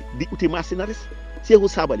Sabali di uti mercenaries Sehu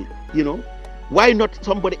Sabali why not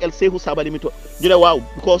somebody else Sehu Sabali mi to ñu ne waaw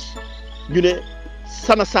because ñu ne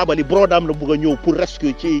Sana Sabali brodam la bugg a ñëw pour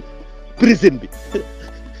rescue ci prison bi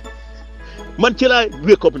man ci laa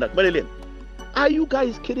wake up nag ma ne leen are you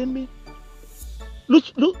guys kidding me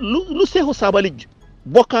lu Sehu Sabali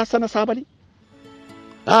bokka Sana Sabali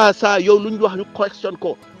ça yow luñ wax ñu question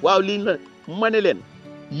ko waaw lii la ma ne leen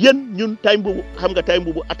yéen ñun time boobu xam nga time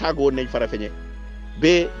boobu attaque woon nañ Farafeñe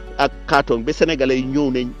ba ak Katong ba sénégalais yi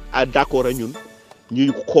ñëw nañ d'accord ak ñun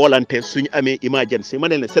ñuy xoolante suñu amee emergency ma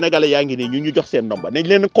ne leen sénégalais yaa ngi nii ñu jox seen nomba nañ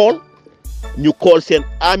leen ñu call seen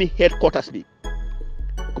army headquarters bi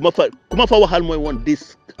ku ma fa waxal mooy woon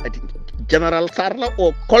dis général Sarr la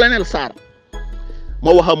o colonel Sarr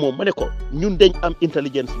ma waxa moom ma ne ko ñun dañ am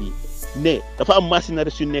intelligence bi ne dafa am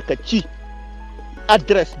mercenaires yu nekk ci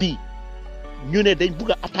adresse bi ñu ne dañ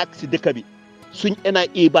bugg a attaque si dëkk bi suñ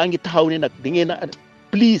NIA baa ngi taxaw ne nag da ngeen a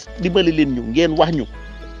please dimbali leen ñu ngeen wax ñu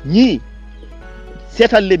ñii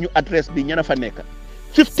seetal leen ñu adresse bi ñana fa nekk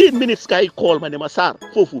 15 minutes kay call ma ne ma Sarr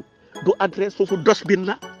foofu du adresse foofu dosbin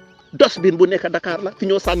la dosbin bu nekk Dakar la fi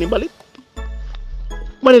ñoo sànni mbalit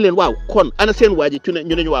ma ne leen waaw kon ana seen waaji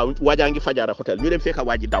ñu ne ñu waaw waajaa ngi Fajara Hotel ñu dem fekk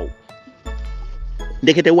waaji daw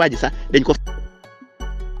ndekete waaji sax dañ ko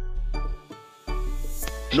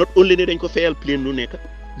not only ne dañ ko fayal plane lu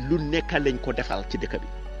nekk lañ ko defal ci dëkk bi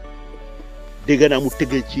dégg naa mu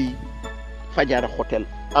tëgg ci Fajara Hotel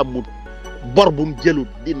amul bor bu mu jëlut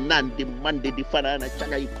di naan di mande di fanaana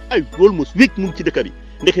cagay ay loolu mos wécc mu ngi ci dëkk bi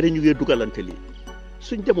ndekete ñu ngi dugalante lii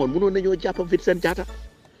suñ demoon mënoon nañoo jàpp Vincent Diatta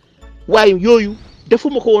waaye yooyu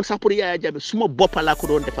defuma ko woon sax pour Yaya Jammeh suma boppa laa ko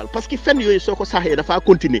doon defal parce que fen yooyu soo ko saxee dafaa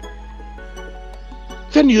continuer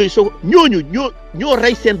fen yooyu soo ñooñu ñoo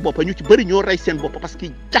rey seen boppa ñu ci bëri ñoo rey seen boppa parce que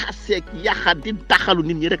jaxaseeg yaxaat di daxalu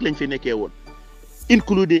nit ñi rek lañ fi nekkee woon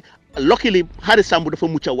includé luckily Harry Sambu dafa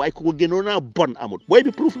mucca waaye ku ko gënoon a bon amut booy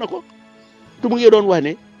bi proof na ko tu mu ngi doon wax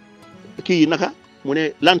ne kii naka mu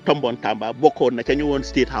ne Lantombon Tamba bokkoon na ca ñu woon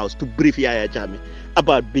State House to brief Yaya Jammeh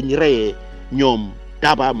about biñ reyee ñoom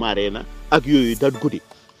Daba Marena ak yooyu dat guddi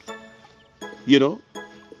you know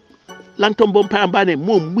Lantombon Tamba ne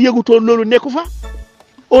moom mu yëgutoon loolu nekku fa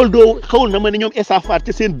although xawul na ma ne ñoom SAFR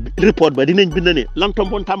ci seen report ba dinañ bind ne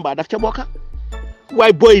Lantombon Tamba daf ca bokka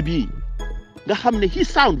waaye boy bii nga xam ne he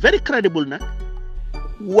sound very credible nag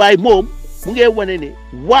waaye moom mu ngi wane ne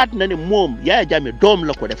waat na ne moom Yaya Jammeh doom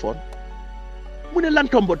la ko defoon mu ne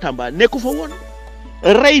Lantombon Tamba nekku fa woon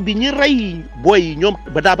rey bi ñi rey boy yi ñoom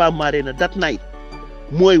ba Daba Marena that night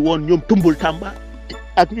mooy woon ñoom Tumbul Tamba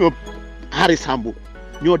ak ñoom Haris Sambu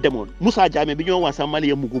ñoo demoon Moussa Jammeh bi ñoo waa sa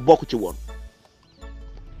Mali mugu bokk ci woon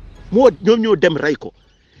ñoom ñoo dem rey ko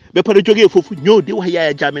ba pare jógee foofu ñoo di wax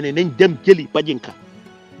Yaya Jammeh ne nañ dem jëli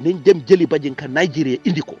Bajinka Nigeria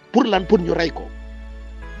indi ko pour lan pour ñu rey ko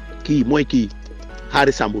kii mooy kii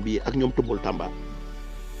Haris Sambu bi ak ñoom Tumbul Tamba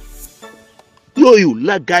yooyu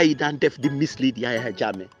la gars yi daan def di mislead Yaya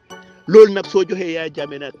Jammeh loolu nag soo joxee Yaya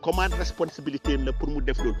Jammeh nag command responsibilité la pour mu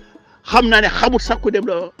def loolu xam naa ne xamut sax ku dem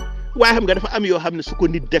la waaye xam nga dafa am yoo xam ne su ko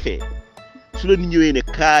nit defee su la nit ñëwee ne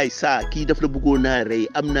kaay saa kii daf la bëggoon naa rey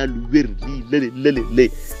am naa lu wér lii lële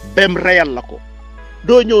bem reyal la ko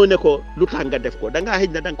doo ñëw ne ko lu tax nga def ko da ngaa xëy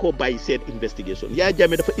na da nga koo bàyyi seen investigation Yaya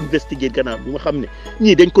Jammeh dafa investiguer gannaaw bu nga xam ne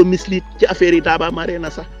ñii dañ ko mislead ci affaire yi Daba Marena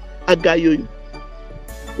sax ak gars yooyu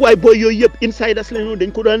waaye booy yooyu yëpp insiders la ñu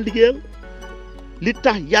dañ ko daan liggéeyal li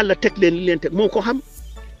tax yàlla teg leen li leen teg moo ko xam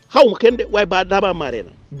xaw ma kenn de waaye ba Daba Marena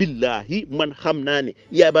billahi man xam naa ne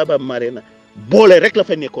yaa Daba Marena boole rek la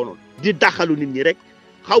fa nekkoonoon di daxalu nit ñi rek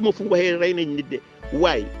xaw ma fu mu waxee rey nañ nit de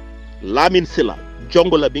waaye Lamin Silla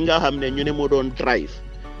jongo la bi nga xam ne ñu ne moo doon drive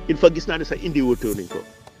il faut gis naa ne sax indi wootoo nañ ko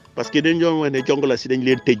parce que dañ doon wax ne jongo la si dañ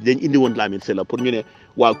leen tëj dañ indi woon Lamin Silla pour ñu ne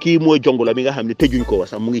waaw kii mooy jongo la bi nga xam ne tëjuñ ko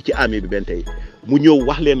sax mu ngi ci armée bi benn tey mu ñëw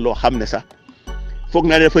wax leen loo xam ne sax foog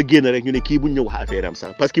naa ne dafa génn rek ñu ne kii buñ ñëw wax affaire am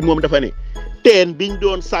sax parce que moom dafa ne teen biñ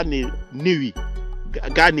doon sànni niw yi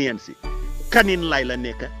Ghanaian si kanin lay la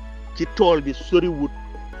nekk ci tool bi sori wut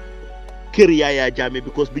kër Yaya Jammeh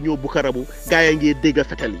because bi ñëw Bukarabu gaa yaa ngi dégg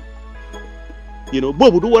fetal yi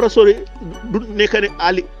boobu du war a sori du nekk ne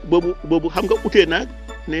ali boobu xam nga utee naag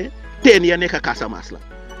ne teen ya nekk Casamance la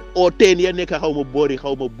o teen ya nekk xaw ma boori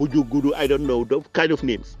xaw ma buju gudu I don't know the kind of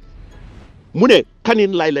names mu ne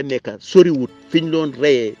kanin lay la nekk soriwut fi ñu doon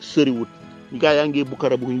reyee soriwut gaa yaa ngi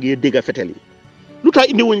Bukarabu ngi dégg fetal yi lu tax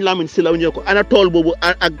indi wuñ Lamin Silla ñëw ko ana tool boobu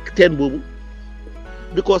ak teen boobu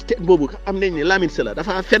because teen boobu am nañ ne Lamin Silla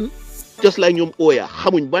dafa fen just like ñoom ooya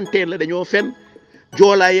xamuñ ban teen la dañoo fen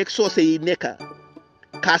joolaa yeeg soose yi nekk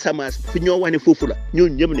Casamance fi ñoo wax ne foofu la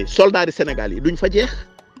ñooñu ñëpp ne soldat yi Sénégal yi duñ fa jeex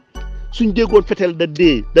suñ déggoon fetel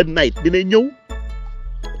da night dina ñëw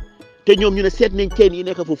te ñoom ñu ne seet nañ teen yi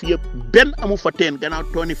nekk foofu yëpp benn amu fa teen gannaaw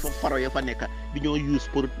tooni fa faro ya fa nekk di ñoo use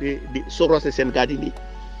pour di sorose seen garden yi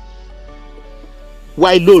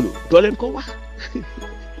waaye loolu doo leen ko wax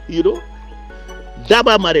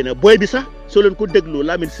Daba Marena booy bi sax soo leen ko dégloo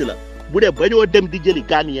Lamin Silla bu dee bañoo dem di jëli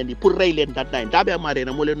Ghanaian yi pour rey leen dat naay Daba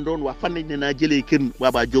Marena moo leen doon wax fan nañ ne naa jëlee kër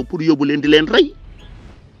Baba Diop pour yóbbu leen di leen rey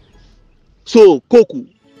so kooku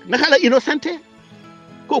naka la innocenté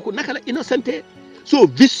so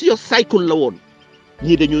vicious cycle la woon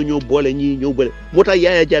ñii dañoo ñëw boole ñii ñëw boole moo tax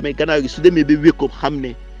Yaya Jammeh gannaaw gi su demee ba wékkoom xam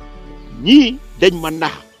ne ñii dañ ma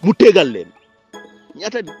nax mu tégal leen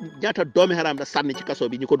ñaata doomi haram la sànni ci kaso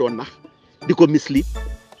bi ñu ko doon nax di ko mislead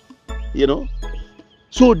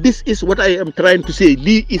so this is what I am trying to say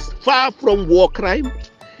lii is far from war crime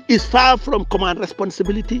is far from command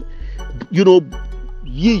responsibility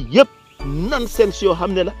yii yëpp nonsense yoo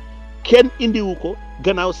xam ne la kenn indiwu ko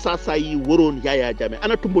gannaaw saa yi waroon Yaya Jammeh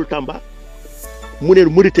ana Tumbul Tamba mu ne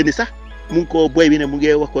Mauritanie sax mu ngi ko boy bi ne mu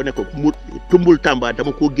ngi wax ko ne ko Tumbul Tamba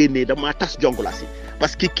dama koo génnee dama tas jongla si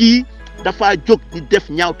parce que kii dafa jóg di def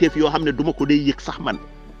ñaawteef yoo xam ne duma ko dee yëg sax man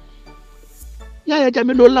Yaya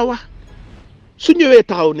Jammeh loolu la wax su ñëwee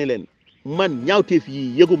taxaw ne leen man ñaawteef yi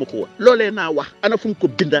yëguma ko woon loolee naa wax ana fu mu ko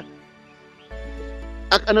binda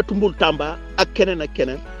ak ana Tumbul Tamba ak keneen ak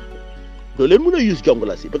keneen doo leen mën a use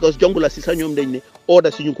jongla si because jongla si sax ñoom dañ ne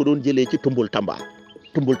order si ñu ko doon jëlee ci Tumbul Tamba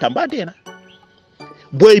dee na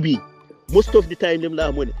boy bi most of the time lim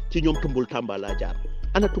laa moo ne ci ñoom Tumbul Tamba laa jaar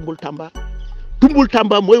ana Tumbul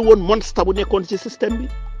Tamba mooy woon monster bu nekkoon ci système bi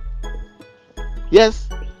yes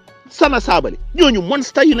Sana Sabally ñooñu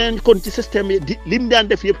monster yu nekkoon ci système bi di lim daan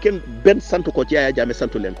def yëpp kenn benn sant ko ci Yaya Jammeh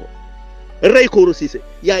santu leen ko rey ko Cissé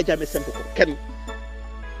Yaya Jammeh sant ko kenn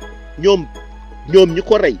ñoom ñi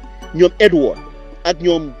ko rey ñoom Edward ak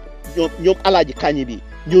ñoom Alaaji Kañi bi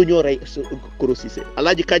ñoo rey Koro Cissé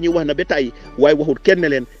Alaaji Kañ wax na ba tey waaye waxul kenn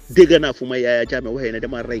leen dégg naa fu ma Yaya Jammeh waxee ne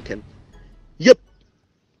dama rey kenn yëpp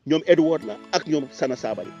ñoom Edward la ak ñoom Sana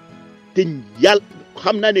Sabally te yàlla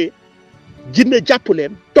xam naa ne jinne jàpp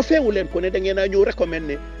leen tofeewu leen ko ne da ngeen a ñëw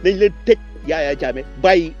recommandé ne nañ leen tëj Yaya Jammeh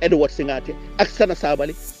bàyyi Edward Singate ak Sana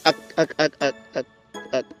Sabally ak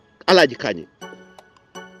Alaaji Kañ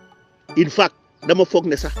in fact dama foog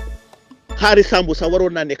ne sax xaari Sambu sax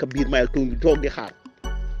waroon naa nekk biir mayel toog di xaar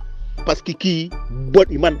parce que kii bon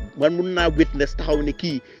man mun naa witness taxaw ne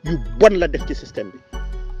kii yu bon la def ci système bi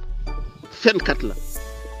fenkat la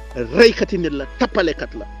reykati nit la tappalekat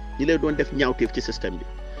la ñi lay doon def ñaawteef ci système bi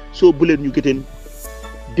soo bu leen ñu gëteen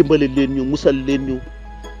dimbale leen ñu musal leen ñu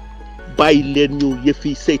bàyyi leen ñu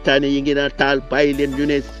yëfi seytaane yi ngeen a taal bàyyi leen ñu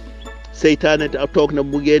ne seytaane toog na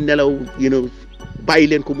mu ngeen nelaw bàyyi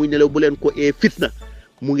leen ko muy nelaw bu leen ko fitna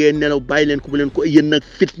mu ngeen nelaw bàyyi leen ko bu leen ko yéen nag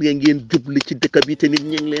fit ngeen jubli ci dëkk bi te nit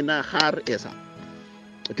ñi ngi leen a xaar esa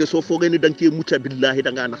te soo foogee ni da nga cee mucca billahi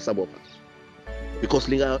da ngaa nax sa bopp because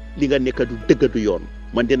li nga nekk du dëgg du yoon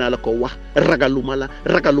man dinaa la ko wax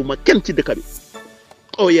ragaluma kenn ci dëkk bi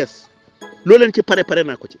oh yes loo leen ci pare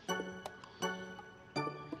naa ko ci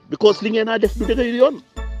because li ngeen a def du dëgg du yoon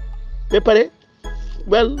ba pare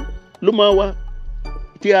well lu ma wax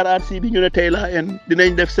TRRC bi ñu ne tey la en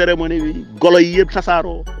dinañ def cérémonie bi golo yi yëpp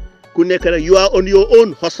tasaaroo ku nekk rek you are on your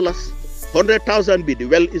own hustlers 100,000 bi the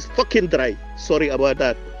well is fucking dry sorry about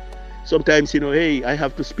that sometimes hey I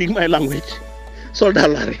have to speak my language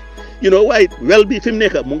soldat la rek waaye well bi fi mu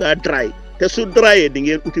nekk mu ngaa dry te su dryee di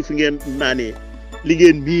ngeen uti fi ngeen naanee li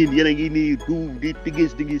ngeen miin yéen a ngi nii du di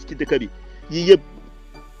gis ci dëkk bi yi yëpp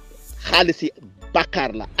xaalis yi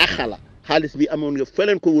bàkkaar la axa la xaalis bi amoon nga fa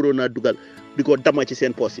leen ko waroon naa dugal di ko dama ci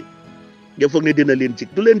seen poos yi nga foog ne dina leen jig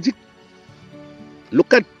du leen jig lu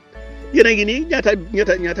kat yéen a ngi nii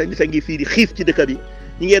ñaata nit a ngi fii di xiif ci dëkk bi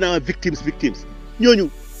ñu ngeen am victimes ñooñu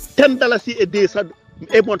 $10 a day sax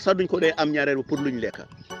émont sax duñ ko dee am ñaareel pour luñ lekk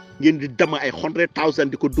ngeen di dama ay 100,000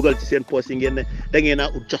 di ko dugal ci seen poos yi ngeen ne da ngeen a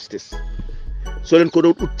ut justice soo leen ko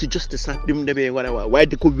doon ut ci justice sax di mu demee waaye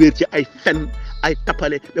di ko wéer ci ay fen ay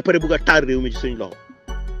tappale ba pare bugg a taal réew mi ci suñ loxo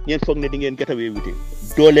ngeen foog ne di ngeen get away with it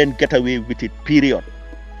doo leen get away with it period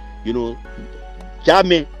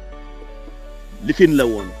Jammeh lifin la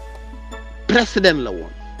woon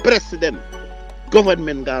président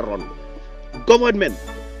government nga ron government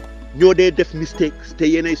ñoo dee def mistakes te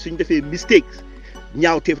yéenay suñ defee mistakes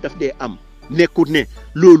ñaawteef daf dee am nekkut ne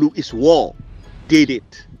loolu is war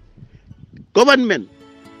déedéet government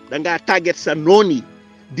da ngaa tàgget sa noon yi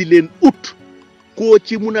di leen ut koo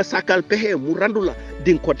ci mun a sàkkal pexe mu randu la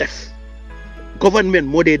di nga ko def government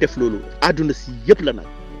moo dee def loolu àdduna si yëpp la nag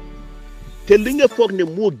te li nga foog ne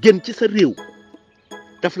moo gën ci sa réew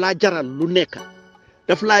daf laa jaral lu nekk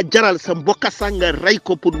daf laa jaral sa mbokka sax nga rey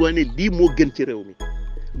ko pour wane lii moo gën ci réew mi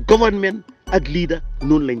government ak leader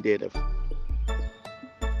noonu lañ dee def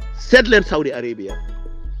seet leen Saudi Arabia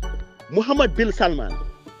Mohammed bin Salman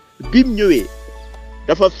bim ñëwee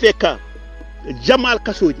dafa fekka Jamal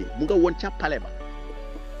Khashoggi mu nga woon ca pale ba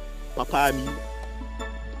papaam yi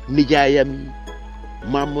nijaayam yi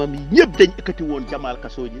maamam yi ñëpp dañ ekkati woon Jamal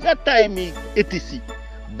Khashoggi nga taay mi étisi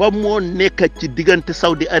ba moo nekk ci diggante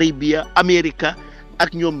Saudi Arabia Amerika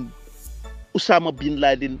ak ñoom Osama bin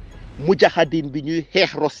Laden mujahadin bi ñuy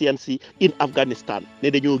xeex Russian si in Afghanistan ne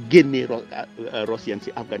dañoo génnee Russian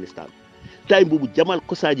si Afghanistan time boobu Jamal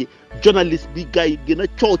Khashoggi journaliste bi gars yi gën a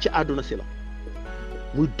coow ci àdduna si la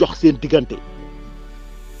muy dox seen diggante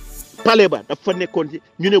pale ba dafa nekkoon ci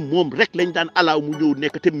ñu ne moom rek lañ daan alaaw mu ñëw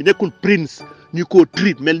nekk te mu nekkul prince ñu ko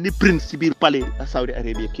treat mel ni prince ci biir palais Saudi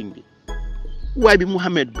Arabia king bi waaye bi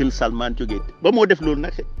Mohammed bin Salman jógee ba moo def loolu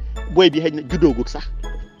nag booy bi xëy na juddoogut sax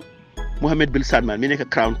Mohammed bin Salman mi nekk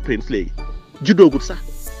crown prince léegi juddoogut sax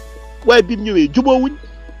waaye bi mu ñëwee juboowuñ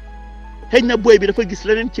xëy na booy bi dafa gis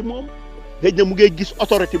leneen ci moom xëy na mu ngay gis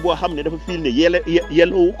autorité boo xam ne dafa fiil ne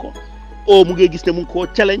yellowu ko o mu ngay gis ne mu ngi koo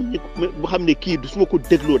challenge bu xam ne kii du su ma ko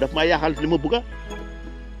dégloo daf maa yaaxal li ma bëgga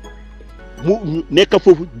mu nekk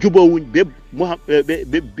foofu juboowuñ ba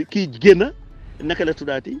kii génn naka la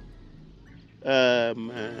tuddaati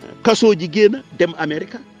Khashoggi génn dem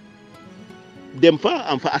Amérique dem fa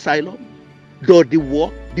am fa asylum door di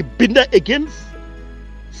woo di binda against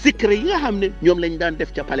secret yi nga xam ne ñoom lañ daan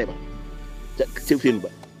def ca palais ba ca fin ba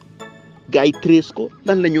gars yi trace ko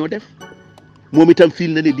lan la ñoo def moom itam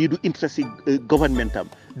fiil na ne lii du interest si gouvernement am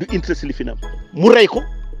du interest li fi nam mu rey ko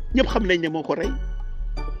ñëpp xam nañ ne moo ko rey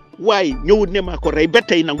waaye ñëwut ne maa ko rey ba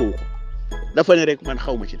tey nanguwu ko dafa ne rek man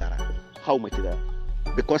xaw ma ci dara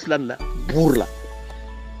because lan la buur la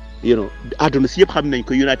àdduna si yëpp xam nañ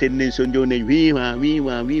ko United Nations ñëw nañ wii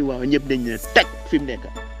waa ñëpp dañ ne teg fi mu nekk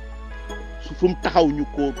su fu mu taxaw ñu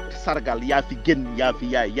ko sargal yaa fi génn yaa fi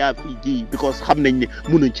yaay yaa fi ji because xam nañ ne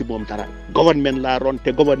mënuñ ci moom dara government laa ron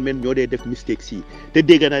te government ñoo dee def mistake si te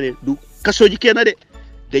dégg naa ne du kaso ji kenn de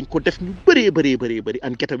dañ ko def ñu bëree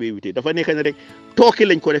an get away with it dafa nekk ne rek tooki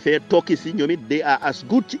lañ ko defee tooki si ñoom it they are as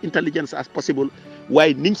good ci intelligence as possible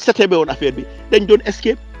waaye niñ setebe woon affaire bi dañ doon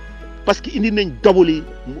escape parce que indi nañ dobuli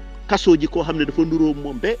kaso ji koo xam ne dafa nuróo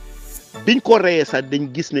moom ba biñ ko reyee sax dañ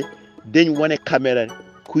gis ne dañ wane caméra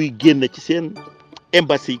kuy génn ci seen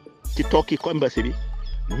embassy ci tokki ko embassy bi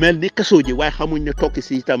mel ni kaso ji waaye xamuñ ne tokki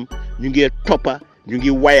si itam ñu ngi toppa ñu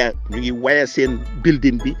ngi waya seen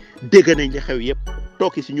building bi dégg nañ li xew yëpp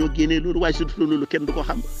tokki si ñoo génnee loolu waaye surtout loolu kenn du ko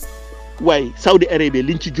xam waaye Saudi Arabia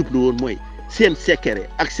liñ ci jublu woon mooy seen secret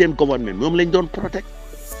ak seen government moom lañ doon protect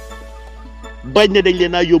bañ ne dañ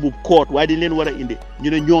leen a yóbbu court waaye dañ leen war a indi ñu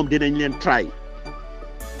ne ñoom dinañ leen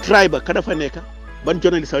try ba ka dafa nekk ban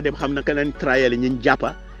journaliste sax dem xam na ka leen trayale ñu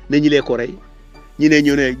jàppa ne ñi lee ko rey ñu ne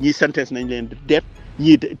ñi sentence nañ leen deet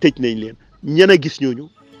ñii tëj nañ leen ñen a gis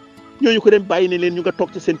ñooñu ko dem bàyyi ne leen ñu nga toog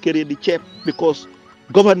ci seen kër yi di ceeb because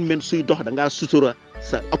government suy dox da ngaa sutura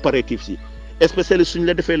sa opérative si especially suñ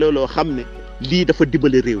la defee looloo xam ne lii dafa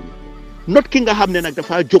dimbale réew mi not ki nga xam ne nag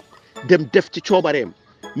dafa jóg dem def ci coobareem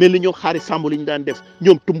mel ni ñoom xaari sàmb li ñu daan def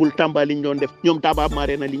ñoom tumbul tamba li ñu doon def ñoom Daba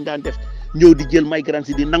Marena li ñu daan def ñëw di jël migrants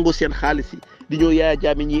yi di nangu seen xaalis yi di ñëw Yaya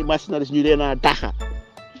Jammeh ñi mercenaires ñu leen a daaxa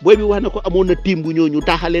booy bi wax na ko amoon na team bu ñëw ñu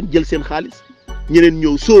daaxa leen jël seen xaalis ñeneen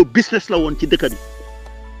ñëw soo business la woon ci dëkk bi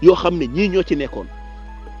yoo xam ne ñii ñoo ci nekkoon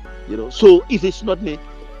so it is not ne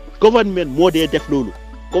government moo dee def loolu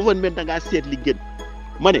government da ngaa seet li gën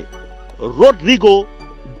ma ne Rodrigo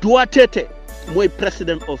Duterte mooy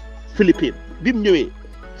president of Philippines bi mu ñëwee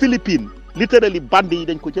Philippines literally band yi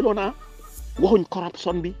dañ ko jëloon waxuñ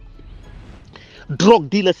corruption bi drogue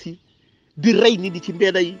di la si di rey nit ñi ci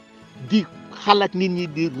mbedda yi di xalaat nit ñi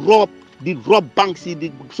di rob banques yi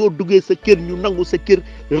di soo duggee sa kër ñu nangu sa kër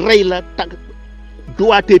rey la tag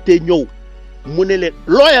Duterte ñëw mu ne leen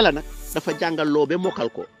looya la nag dafa jàngal loo ba mokkal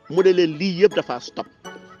ko mu ne leen lii yëpp dafa stop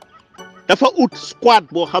dafa ut squad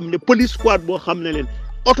boo xam ne police squad boo xam ne leen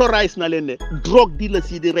autorise na leen ne drogue di la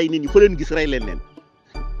si di rey nit ñi fa leen gis rey leen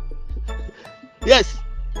yes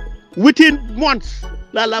within months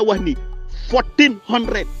laa wax ni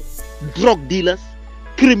 1400 drug dealers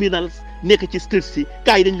criminals nekk ci street si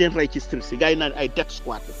gars yi dañ leen rey ci street si gars yi naan ay death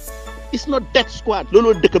squad it's not death squad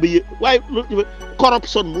looloo dëkk bi waaye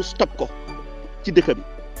corruption mu stop ko ci dëkk bi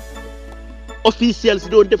officiel si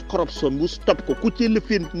doon def corruption mu stop ko ku ci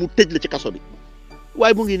lifin mu tëj la ci kaso bi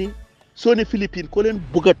waaye mu ngi nii soo ne Philippines ko leen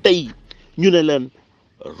bugg a tey ñu ne leen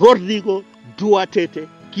Rodrigo Duterte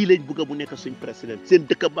kii lañ bugg a mu nekk suñ président seen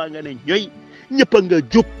dëkk baa nga ne ñooy ñëpp a nga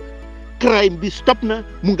jub crime bi stop na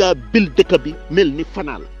mu ngaa bil dëkk bi mel ni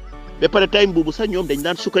fanaal ba pare time boobu sax ñoom dañ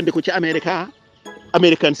daan sukkandiku ci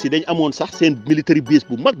Américain si dañ amoon sax seen military base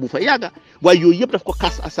bu mag bu fa yàgga waaye yooyu yëpp daf ko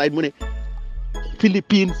cast aside mu ne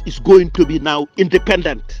Philippines is going to be now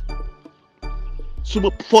independent suma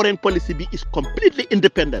foreign policy bi is completely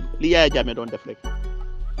independent li Yaya Jammeh doon def rek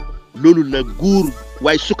loolu la nguur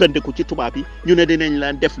waaye sukkandiku ci tubaab yi ñu ne dinañ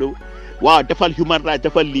laan def lu waaw defal human rights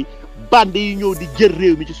defal li bande yi ñëw di jël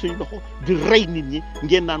réew mi ci suñ loxo di rey nit ñi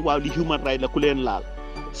ngeen naan waaw li human rights la ku leen laal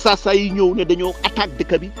saa yi ñëw ne dañoo attaque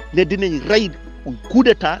dëkk bi ne dinañ rey coup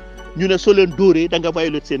d'état ñu ne soo leen dóoree da nga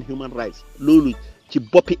violate seen human rights loolu ci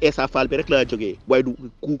boppi Essa Faal bi rek la jógee waaye du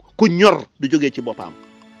ku ñor du jógee ci boppam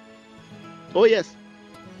oh yes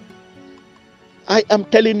I am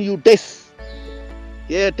telling you this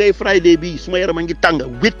tey Friday bi suma yaram a ngi tàng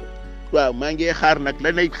wit waaw maa ngi xaar nag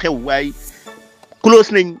la nay xew waaye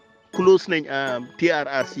close nañ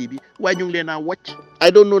TRRC bi waaye ñu ngi leen a watch I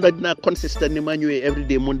don't know that dinaa consistent ni ma ñëwee every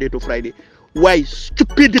day Monday to Friday waaye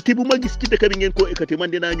stupidity bu ma gis ci dëkk bi ngeen koo ekkati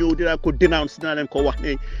man dinaa ko denounce dinaa leen ko wax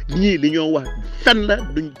ne ñii li ñoo wax fen la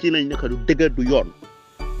duñ ci lañ nekk du dëgg du yoon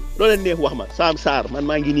loo leen neex wax ma Sam Sarr man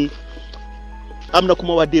maa ngi nii am na ku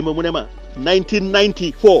ma wax démb mu ne ma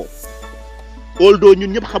 1994 although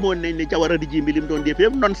ñun ñëpp xamoon nañ ne Jawara di jimbi li mu doon def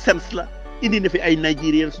yëpp nonsense la indi na fi ay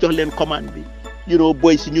Nigerians jox leen commande bi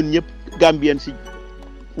boy si ñun ñëpp Gambian si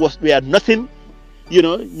we are nothing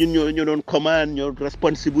ñun ñoo doon commande ñoo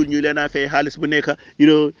responsible ñu leen a fay xaalis bu nekk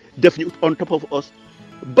def ñu on top of us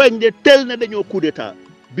bañ de tel na dañoo coup d'état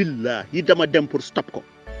billahi dama dem pour stop ko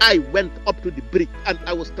I went up to the bridge and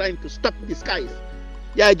I was trying to stop these guys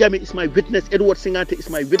Yaya Jammeh is my witness Edward Singate is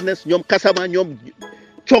my witness ñoom Kasama ñoom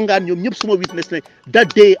congaan ñoom ñëpp suma witness ne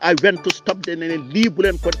that day I went to stop de ne leen lii bu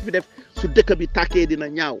leen ko fi def su dëkk bi tàkkee dina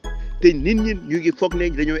ñaaw te nit ñi ñu ngi foog ne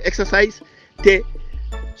dañoo exercise te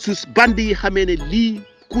su bandi yi xamee ne lii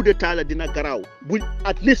coup d'état la dina garaaw bu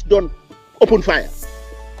at least doon open fire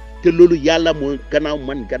te loolu yàlla moo gannaaw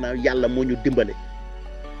yàlla moo ñu dimbale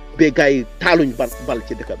ba gars yi taaluñ bal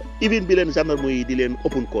ci dëkk ba even bi leen gendarme yi di leen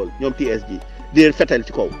open call ñoom TSG di leen fetal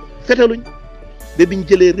ci kaw fetaluñ ba biñ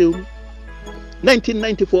jëlee réew mi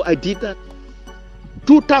 1994 I did that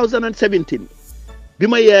 2017 bi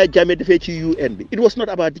ma Yaya Jammeh defee ci UN bi it was not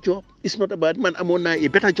about the job it's not about man amoon naa a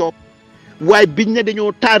better job waaye biñ ne dañoo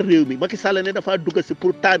taar réew mi Macky Sall ne dafa dugg si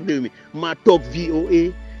pour taar réew mi maa toog VOA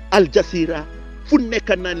Al Jazeera fu nekk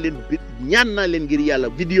naan leen ñaan naa leen ngir yàlla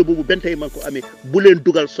vidéo boobu benn tey man ko amee bu leen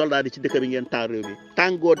dugal soldat yi ci dëkk bi ngeen taar réew mi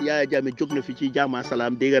tàngoor Yaya Jammeh jóg na fi ci jàmm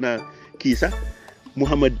salaam dégg naa kii sax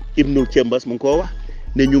Mouhamed Ibnul Chambers mu ngi koo wax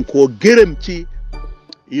ne ñu ngi koo gërëm ci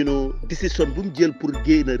décision bu mu jël pour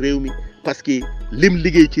génn réew mi parce que lim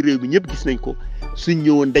liggéey ci réew mi ñëpp gis nañ ko suñ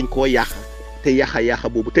ñëwoon dañ koo yàq te yàqa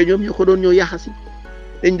boobu te ñoom ñoo ko doon ñoo yàqa si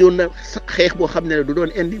dañ doon na xeex boo xam ne du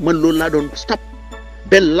doon indi man loolu laa doon stop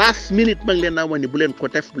ba last minute ma ngi leen naa wax ni bu leen ko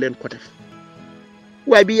def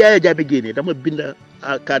waaye bi Yaya Jammeh génnee dama bind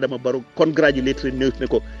Adama Barrow congratulatory note ne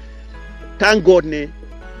ko thank God ne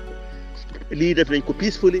lii def nañ ko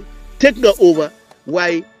peacefully take nga over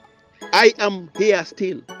waaye I am here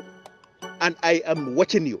still and I am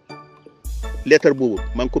watching you lettre boobu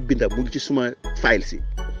maa ngi ko binda mu ngi ci suma file si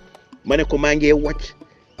ma ne ko maa ngi watch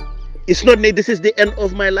it's not ne this is the end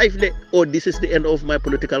of my life de or this is the end of my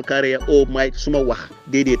political career or my suma wax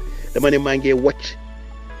déedéet dama ne maa ngi watch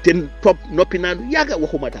te noppi naa lu yàgga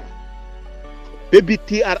waxuma dara ba bi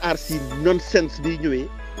TRRC nonsense bi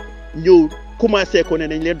ñëw commencé ko ne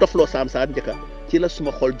nañ leen dofloo saam saan njëkka ci la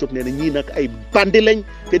suma xol jóg ne ñii nag ay bandi lañ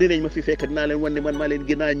te dinañ ma fi fekk dinaa leen wan ne man maa leen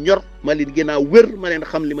gën a ñor maa leen gën a wér ma leen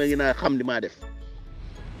xam li ma gën a xam li maa def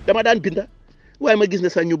dama daan binda waaye ma gis ne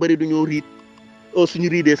sax ñu bëri du ñoo riid o suñu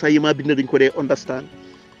riidee sax yi maa bind duñ ko dee understand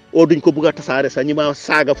o duñ ko bugg a tasaare sax ñi ma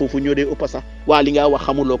saaga foofu ñoo dee ëpp sax waa li nga wax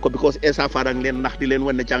xamuloo ko because Essa Faang leen nax di leen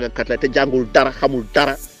wan ne jàngkat la te jàngul dara xamul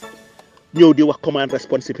dara ñëw di wax command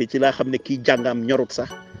responsibility ci laa xam ne kii jàngam ñorut sax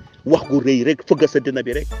wax gu rëy rek fëgg sa dina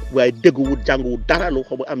bi rek waaye dégguwut jànguwut dara lu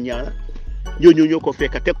xamu am ñaara ñoo ko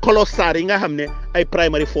fekk te colossar yi nga xam ne ay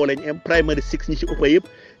primary 4 lañ am primary 6 ñi ci ëpp yëpp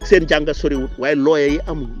seen jàng soriwut waaye looya yi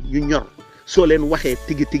am ñu ñor soo leen waxee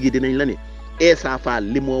tigi dinañ la ne Essa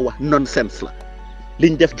Faang li moo wax nonsense la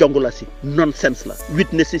liñ def jongu la si nonsense la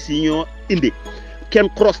witnesses yi ñoo indi kenn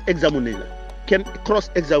cross examine la kenn cross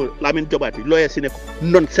examine Lamin Jobaati looya si ne ko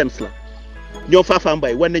nonsense la ñoo Faafa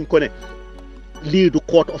Mbay wan nañ ko ne lii du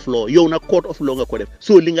court of law yow nag court of law nga ko def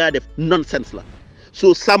soo li ngaa def nonsense la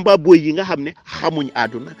soo Samba Boy yi nga xam ne xamuñ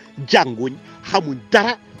àdduna jànguñ xamuñ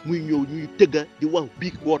dara muy ñëw ñuy tëgga di wax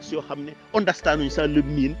big words yoo xam ne understand uñ sax lu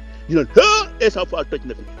miin ñu naan Essa Faang toj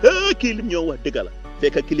na fi kii lim ñoo wax dëgg la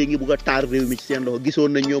fekk ki léegi bugg a taar réew mi ci seen loxo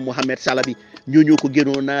gisoon nañ ñoom Mohamed Salabi ñoo ko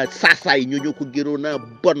gënoon a saasaay ñoo ko gënoon a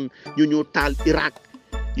bon ñoo taal Irak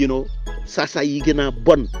saasaay yi gën a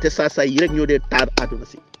bon te saasaay yi rek ñoo dee taar àdduna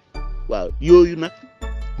si waaw yooyu nag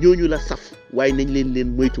ñooñu la saf waaye nañ leen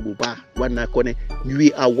moytu bu baax war naa ko ne we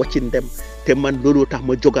are watching them te man looloo tax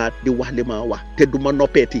ma jogaat di wax li ma wax te du ma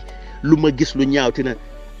noppeeti lu ma gis lu ñaawti na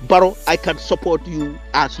Barrow I can support you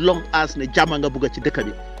as long as ne jàmm nga bugg ci dëkk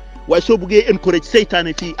bi waaye soo buggee encourage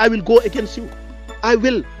seytaane fii I will go against you I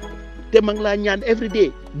will te ma ngi laa ñaan every day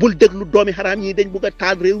bul déglu doomi xaraam ñii dañ bugg a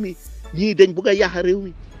taal réew mi ñii dañ bugg a yàq réew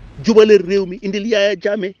mi jubaleel réew mi indil Yaya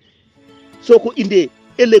Jammeh soo ko indee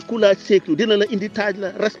ëllëg ku la seeklu dina la indi taaj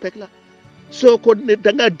la respect la soo ko ne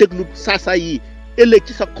da ngaa déglu saasaa yi ëllëg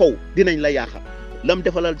ci sa kaw dinañ la yaaxa lam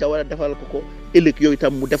defalal Jawara defal ko ëllëg yooyu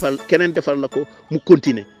tam mu defal keneen defal la ko mu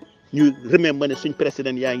continuer ñu remember ne suñ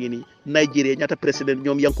président yaa ngi nii Nigeria ñaata président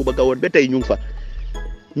ñoom Yankuba Gawon ba tey ñu ngi fa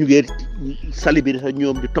ñu ngi sali bi sax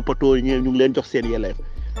ñoom di toppatoo ñu ngi leen jox seen yelleef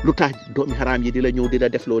lu tax doomi xaraam yi di la ñëw di la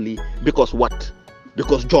def loolu lii because what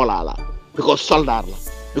because joolaa la because soldat la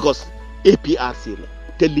because APRC la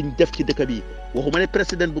te liñ def ci dëkk bi waxuma ne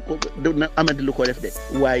président bu ko na amandi lu ko def de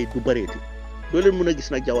waaye du bëreeti doo leen mën a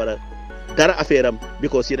gis nag Jawara dara affaire am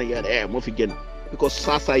because yéen a ngi moo fi génn because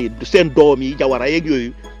saa yi du seen doom yi Jawara yeeg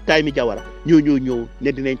yooyu time yi Jawara ñëw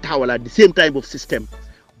ne dinañ taawalaat di same time of système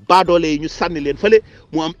baadoole yi ñu sànni leen fële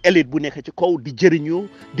mu am élite bu nekk ci kaw di jëriñoo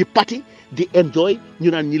di pati di enjoy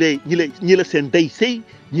ñu naan ñi la seen day sëy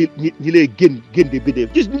ñi lay gën di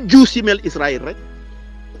biddeef gis juu si mel Israël rek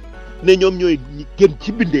ne ñoom ñooy gën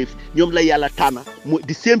ci bindeef ñoom la yàlla tànna mu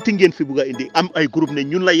di same thing ngeen fi bugg a indi am ay groupe ne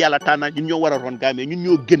ñun la yàlla tànna ñun ñoo war a ron Gambie ñun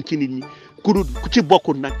ñoo gën ci nit ñi ku ci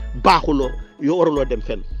bokkul nag baaxuloo yoo waruloo dem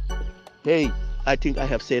fenn hey I think I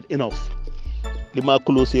have said enough li ma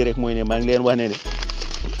close rek mooy ne maa ngi leen wax ne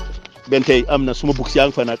benn tey am na suma books yaa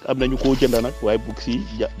ngi fa nag am na ñu koo jënd nag waaye books yi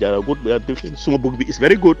jaragut suma book bi is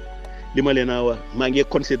very good li ma leen a wax maa ngi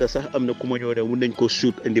consider sax am na ku ma ñëw de mun nañ ko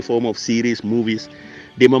shoot in the form of series movies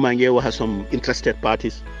dima maa ngi wax some interested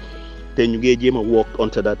parties te ñu ngi jéem a work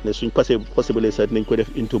onto that ne suñ possible sax nañ ko def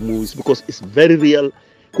into movies because it's very real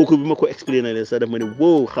kooku bi ma ko explainer leen sax daf ma ne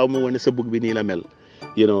wow xaw ma woon ne sa book bi nii la mel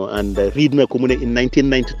you know and read na ko mu ne in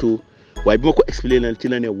 1992 waaye bi ma ko explainer ci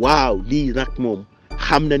la ne waaw lii nag moom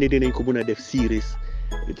xam na ne dinañ ko mun a def series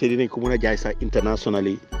te dinañ ko mun a jaay sax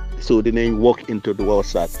internationally so dinañ work into the world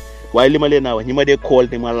start waaye li ma leen naa wax ñi ma dee call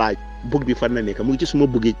di ma laaj book bi fan na nekk mu ngi ci suma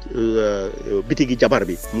buggi bitigi jabar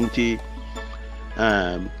bi mu ngi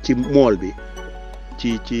ci mall bi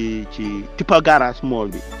ci Tipa Garage mall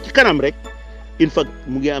bi ci kanam rek in fact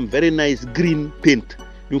mu ngi am very nice green paint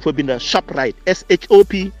ñu fa binda ShopRite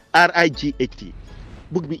SHOPRIGHT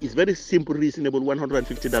book bi is very simple reasonable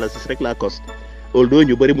 $150 rek la cost although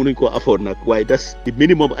ñu bëri mënuñ koo afford nag waaye that's the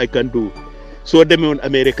minimum I can do soo demee woon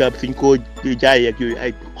America fi ñu koo jaayee ak yooyu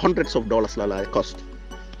ay hundreds of dollars la cost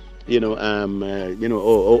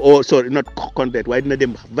sorry not hundred waaye dina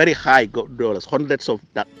dem very high dollars hundreds of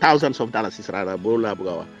thousands of dollars is rather boo laa bëgg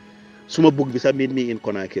a wax suma book bi sax made me in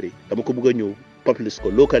Conakry dama ko bëgg a ñëw publish ko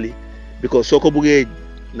locally because soo ko bëggee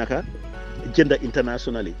naka jënda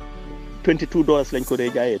internationally $22 lañ ko dee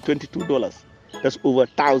jaayee $22 that's over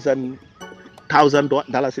 $1,000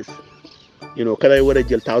 kan ay war a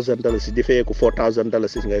jël $1,000 di fayee ko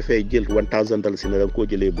 $4,000 ngay fay jël $1,000 ne da nga koo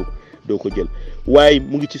jëlee book doo ko jël waaye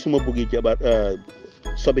mu ngi ci suma buggi jabar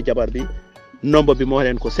sobi jabar bi nombre bi moo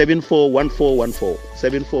leen ko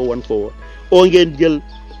 741414 oo ngeen jël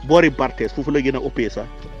boori Bartes foofu la gën a ëppee sax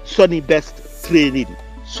Sunny Best Trading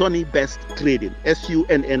SUNNY Best Trading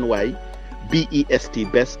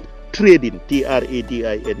Best Trading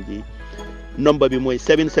TRADING nombre bi mooy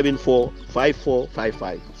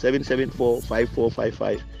 774-5455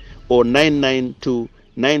 774-5455 or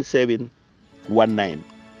 992-9719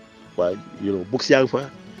 waaw books yaa ngi fa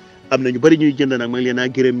am na ñu bëri ñuy jënd nag ma ngi leen a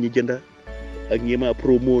gërëm ñu jënd ak ñi ma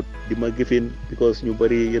promote di ma gëfin because ñu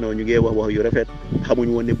bëri ñu ngi wax yu rafet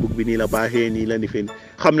xamuñu woon ne book bi nii la baaxee nii la ni fin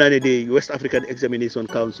xam naa ne de West African Examination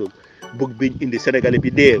Council book biñ indi Sénégalais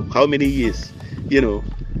bi dee how many years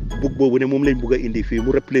book boobu ne moom lañ bugg a indi fii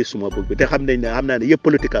mu replace suma book bi te xam naa ne yëpp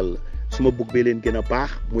political la suma book bee leen gën a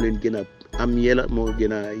baax mu leen gën a am moo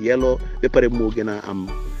gën a yelloo ba pare moo gën a am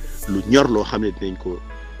lu ñor loo xam ne dinañ ko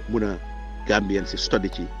mun a Gambien si study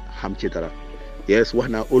ci xam ci dara yes wax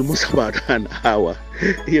naa almost about an hour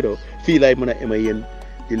fii laay mën a ema yéen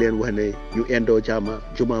di leen wax ne ñu indoo jàmm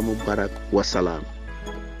juma mubarak wasalaam